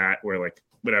obscure stat where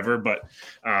whatever. But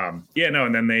and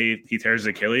then he tears his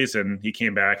Achilles, and he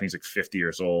came back, and he's 50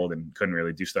 years old and couldn't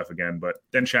really do stuff again. But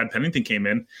then Chad Pennington came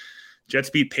in. Jets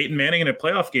beat Peyton Manning in a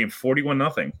playoff game,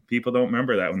 41-0. People don't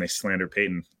remember that when they slander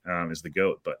Peyton as the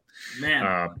GOAT. But,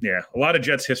 man, a lot of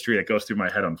Jets history that goes through my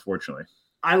head, unfortunately.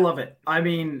 I love it. I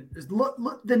mean,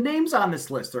 look, the names on this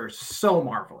list are so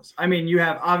marvelous. I mean, you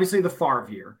have obviously the Favre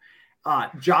year.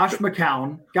 Josh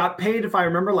McCown got paid, if I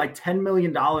remember, $10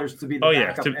 million to be the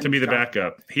backup. To be the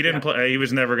backup. He didn't play. He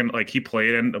was never going to, he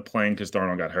played and playing because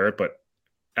Darnold got hurt, but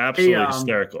absolutely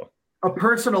hysterical. A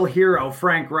personal hero,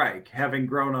 Frank Reich, having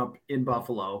grown up in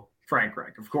Buffalo. Frank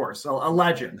Reich, of course, a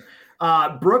legend.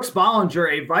 Brooks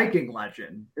Bollinger, a Viking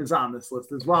legend, is on this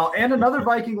list as well. And another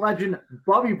Viking legend,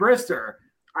 Bubby Brister.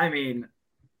 I mean,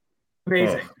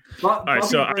 amazing. All right,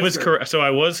 so I was correct. So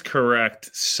I was correct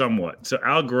somewhat. So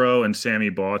Al Groh and Sammy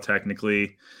Baugh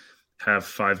technically have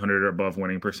 500 or above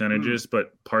winning percentages,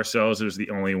 but Parcells is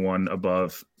the only one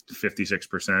above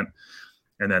 56%.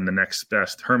 And then the next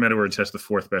best, Herm Edwards has the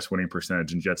 4th best winning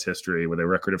percentage in Jets history with a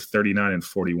record of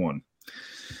 39-41.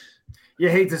 You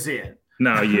hate to see it.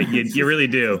 No, you really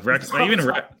do. Rex,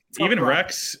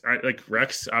 Rex,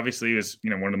 Rex obviously is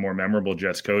one of the more memorable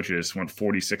Jets coaches. Went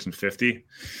 46-50.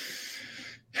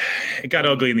 It got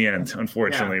ugly in the end,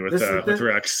 unfortunately, with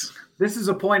Rex. This is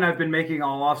a point I've been making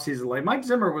all offseason. Mike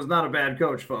Zimmer was not a bad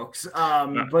coach, folks.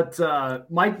 But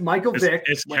Michael Vick.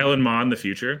 Is Kellen Mond the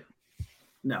future?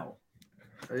 No.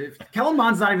 Kellen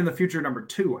Mond's not even the future number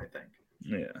 2, I think.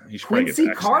 Yeah. Quincy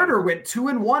Carter went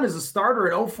 2-1 as a starter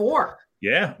at 04.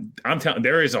 Yeah. I'm telling,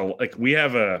 there is we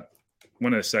have a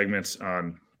one of the segments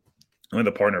on one of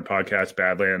the partner podcasts,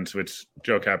 Badlands, which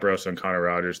Joe Caporoso and Connor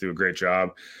Rogers do a great job.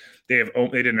 They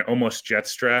did an almost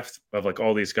Jets draft of like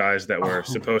all these guys that were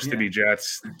supposed to be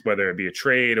Jets, whether it be a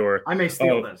trade or I may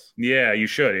steal this. Yeah, you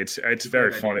should. It's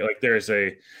very funny. Like there's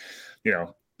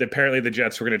apparently the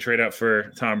Jets were going to trade up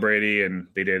for Tom Brady and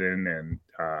they didn't. And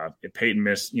Peyton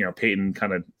missed, Peyton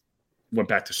kind of went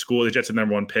back to school. The Jets had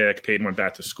number 1 pick. Peyton went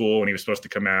back to school when he was supposed to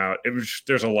come out.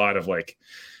 There's a lot of like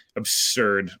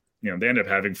absurd, they ended up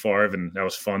having Favre and that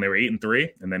was fun. They were 8-3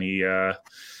 and then he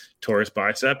tore his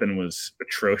bicep and was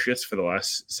atrocious for the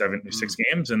last 6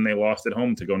 games, and they lost at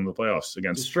home to go into the playoffs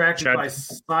against distracted by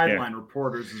sideline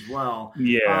reporters as well.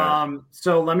 Yeah.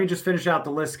 So let me just finish out the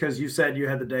list because you said you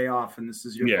had the day off, and this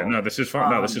is your fault. No, this is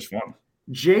fun. This is fun.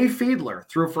 Jay Fiedler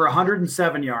threw for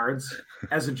 107 yards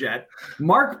as a Jet.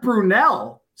 Mark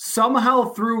Brunell somehow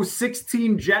threw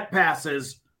 16 jet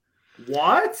passes.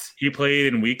 What? He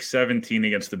played in Week 17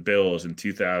 against the Bills in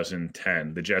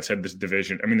 2010. The Jets had this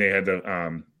division. I mean, they had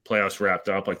the playoffs wrapped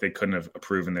up. Like they couldn't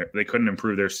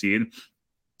improve their seed.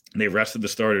 They rested the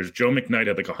starters. Joe McKnight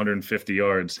had like 150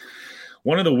 yards.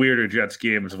 One of the weirder Jets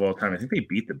games of all time. I think they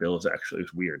beat the Bills. Actually,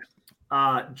 it was weird.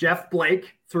 Jeff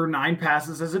Blake threw 9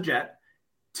 passes as a Jet.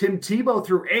 Tim Tebow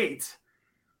threw 8.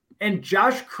 And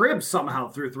Josh Cribbs somehow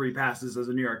threw 3 passes as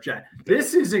a New York Jet.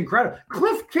 This is incredible.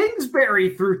 Cliff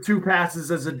Kingsbury threw 2 passes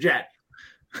as a Jet.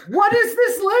 What is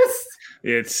this list?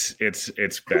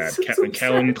 It's bad.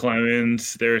 Kellen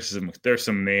Clemens. There's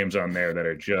some names on there that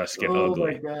are just getting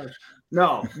ugly. My gosh.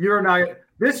 No, you're not.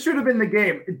 This should have been the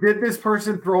game. Did this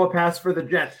person throw a pass for the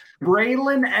Jets?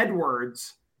 Braylon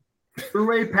Edwards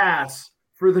threw a pass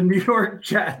for the New York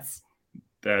Jets.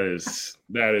 That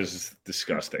is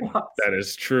disgusting. What? That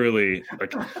is truly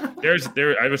like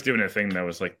I was doing a thing that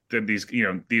was like these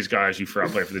guys you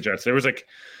forgot play for the Jets. There was like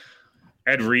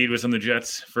Ed Reed was on the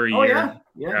Jets for a year.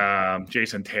 Yeah.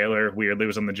 Jason Taylor weirdly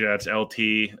was on the Jets.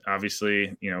 LT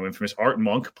obviously infamous. Art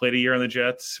Monk played a year on the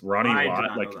Jets. Ronnie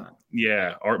Lott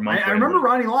Art Monk. I remember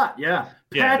Ronnie Lott. Yeah.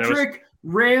 Patrick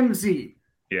Ramsey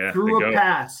threw a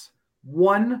pass.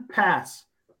 1 pass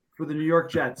for the New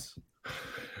York Jets.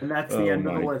 And that's the end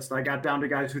of the list. I got down to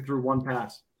guys who threw 1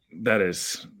 pass.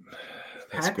 That's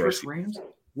Patrick gross. Ramsey?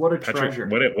 What a treasure.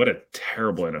 What a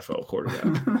terrible NFL quarterback.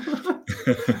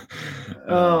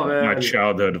 Oh, man. My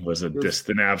childhood was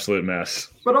an absolute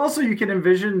mess. But also you can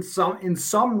envision in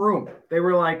some room, they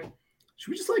were like, should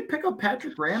we just like pick up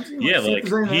Patrick Ramsey?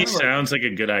 He sounds like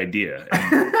a good idea.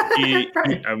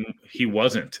 He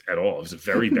wasn't at all. It was a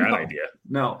very bad idea.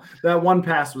 No, that 1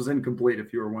 pass was incomplete.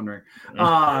 If you were wondering,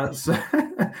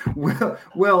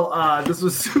 Will, this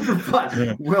was super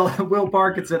fun. Will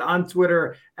Parkinson on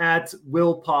Twitter at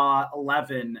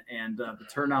WillPaw11 and the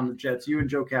Turn on the Jets. You and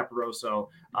Joe Caporoso,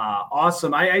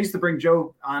 awesome. I used to bring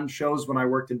Joe on shows when I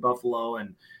worked in Buffalo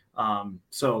and.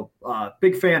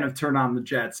 Big fan of Turn on the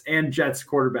Jets and Jets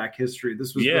quarterback history.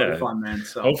 This was really fun, man.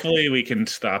 So hopefully we can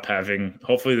stop having.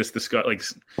 Hopefully this discuss like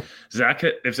Zach.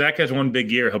 If Zach has one big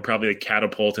year, he'll probably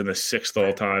catapult in the 6th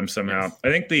all time somehow. Yes. I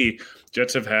think the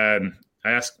Jets have had.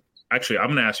 Actually, I'm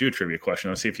going to ask you a trivia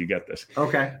question. Let's see if you get this.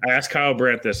 Okay. I asked Kyle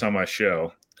Brandt this on my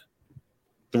show.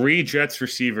 3 Jets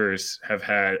receivers have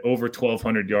had over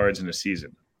 1,200 yards in a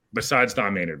season. Besides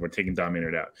Don Maynard, we're taking Don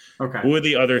Maynard out. Okay. Who are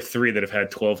the other 3 that have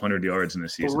had 1,200 yards in the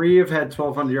season? 3 have had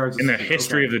 1,200 yards in the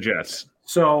history of the Jets.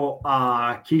 So,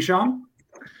 Keyshawn?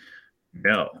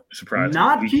 No, surprise.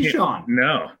 Not Keyshawn.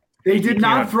 No, they did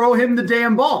not throw him the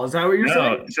damn ball. Is that what you're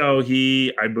saying? So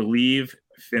he, I believe,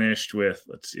 finished with.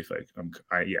 Let's see if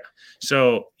yeah.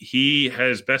 So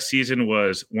his best season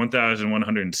was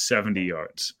 1,170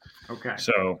 yards. Okay.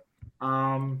 So,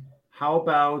 how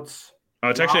about? Oh,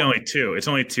 it's actually only 2. It's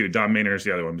only 2. Don Maynard is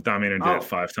the other one, but Don Maynard did it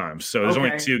 5 times. So there's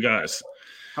only 2 guys.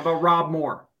 How about Rob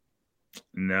Moore?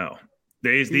 No.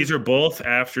 These are both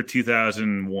after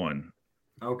 2001.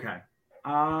 Okay.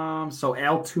 So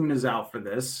Al Toon is out for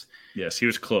this. Yes, he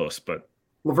was close, but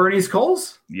Lavernius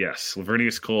Coles? Yes,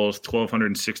 Lavernius Coles,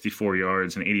 1,264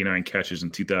 yards and 89 catches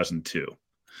in 2002.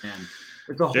 Man.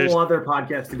 It's a whole other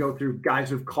podcast to go through guys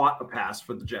who've caught a pass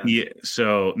for the Jets. Yeah,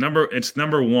 so it's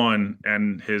number 1,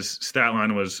 and his stat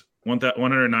line was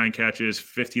 109 catches,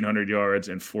 1,500 yards,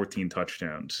 and 14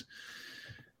 touchdowns.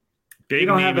 You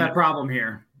don't have that problem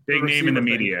here. Big name in the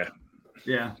media.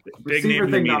 Yeah, big name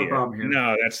in the media. Not a problem here.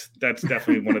 No, that's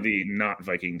definitely one of the not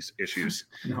Vikings issues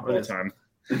all the time.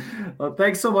 Well,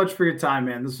 thanks so much for your time,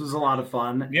 man. This was a lot of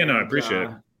fun. Yeah, I appreciate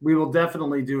it. We will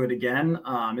definitely do it again.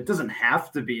 It doesn't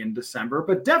have to be in December,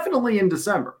 but definitely in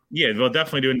December. Yeah, we'll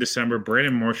definitely do it in December.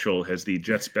 Brandon Marshall has the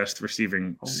Jets' best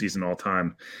receiving season all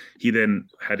time. He then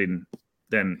had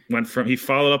then he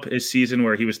followed up his season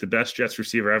where he was the best Jets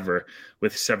receiver ever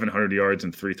with 700 yards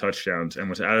and 3 touchdowns and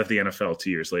was out of the NFL 2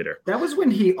 years later. That was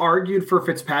when he argued for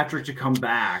Fitzpatrick to come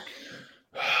back.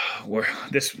 We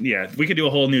could do a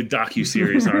whole new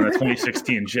docu-series on the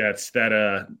 2016 Jets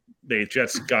that the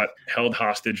Jets got held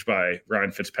hostage by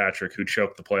Ryan Fitzpatrick, who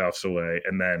choked the playoffs away,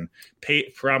 and then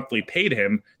promptly paid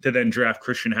him to then draft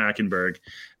Christian Hackenberg.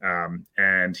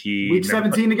 And he Week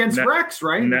 17 against Rex,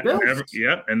 right? And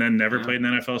then never played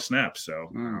an NFL snap.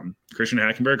 So Christian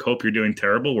Hackenberg, hope you're doing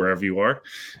terrible wherever you are.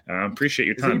 Appreciate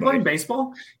your time. Is he playing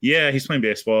baseball? Yeah, he's playing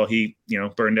baseball. He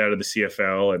burned out of the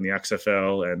CFL and the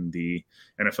XFL and the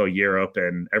NFL Europe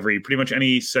and pretty much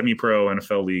any semi-pro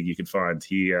NFL league you could find.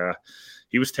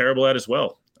 He was terrible at as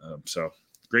well. So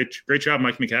great job,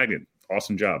 Mike Maccagnan.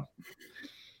 Awesome job.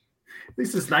 At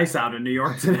least it's nice out in New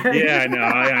York today. Yeah, I know.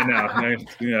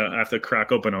 I have to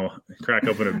crack open a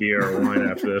beer or wine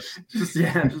after this.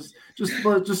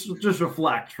 Just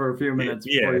reflect for a few minutes.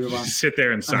 Yeah, just sit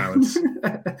there in silence.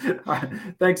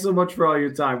 Thanks so much for all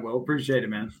your time, Will. Appreciate it,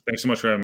 man. Thanks so much for having me.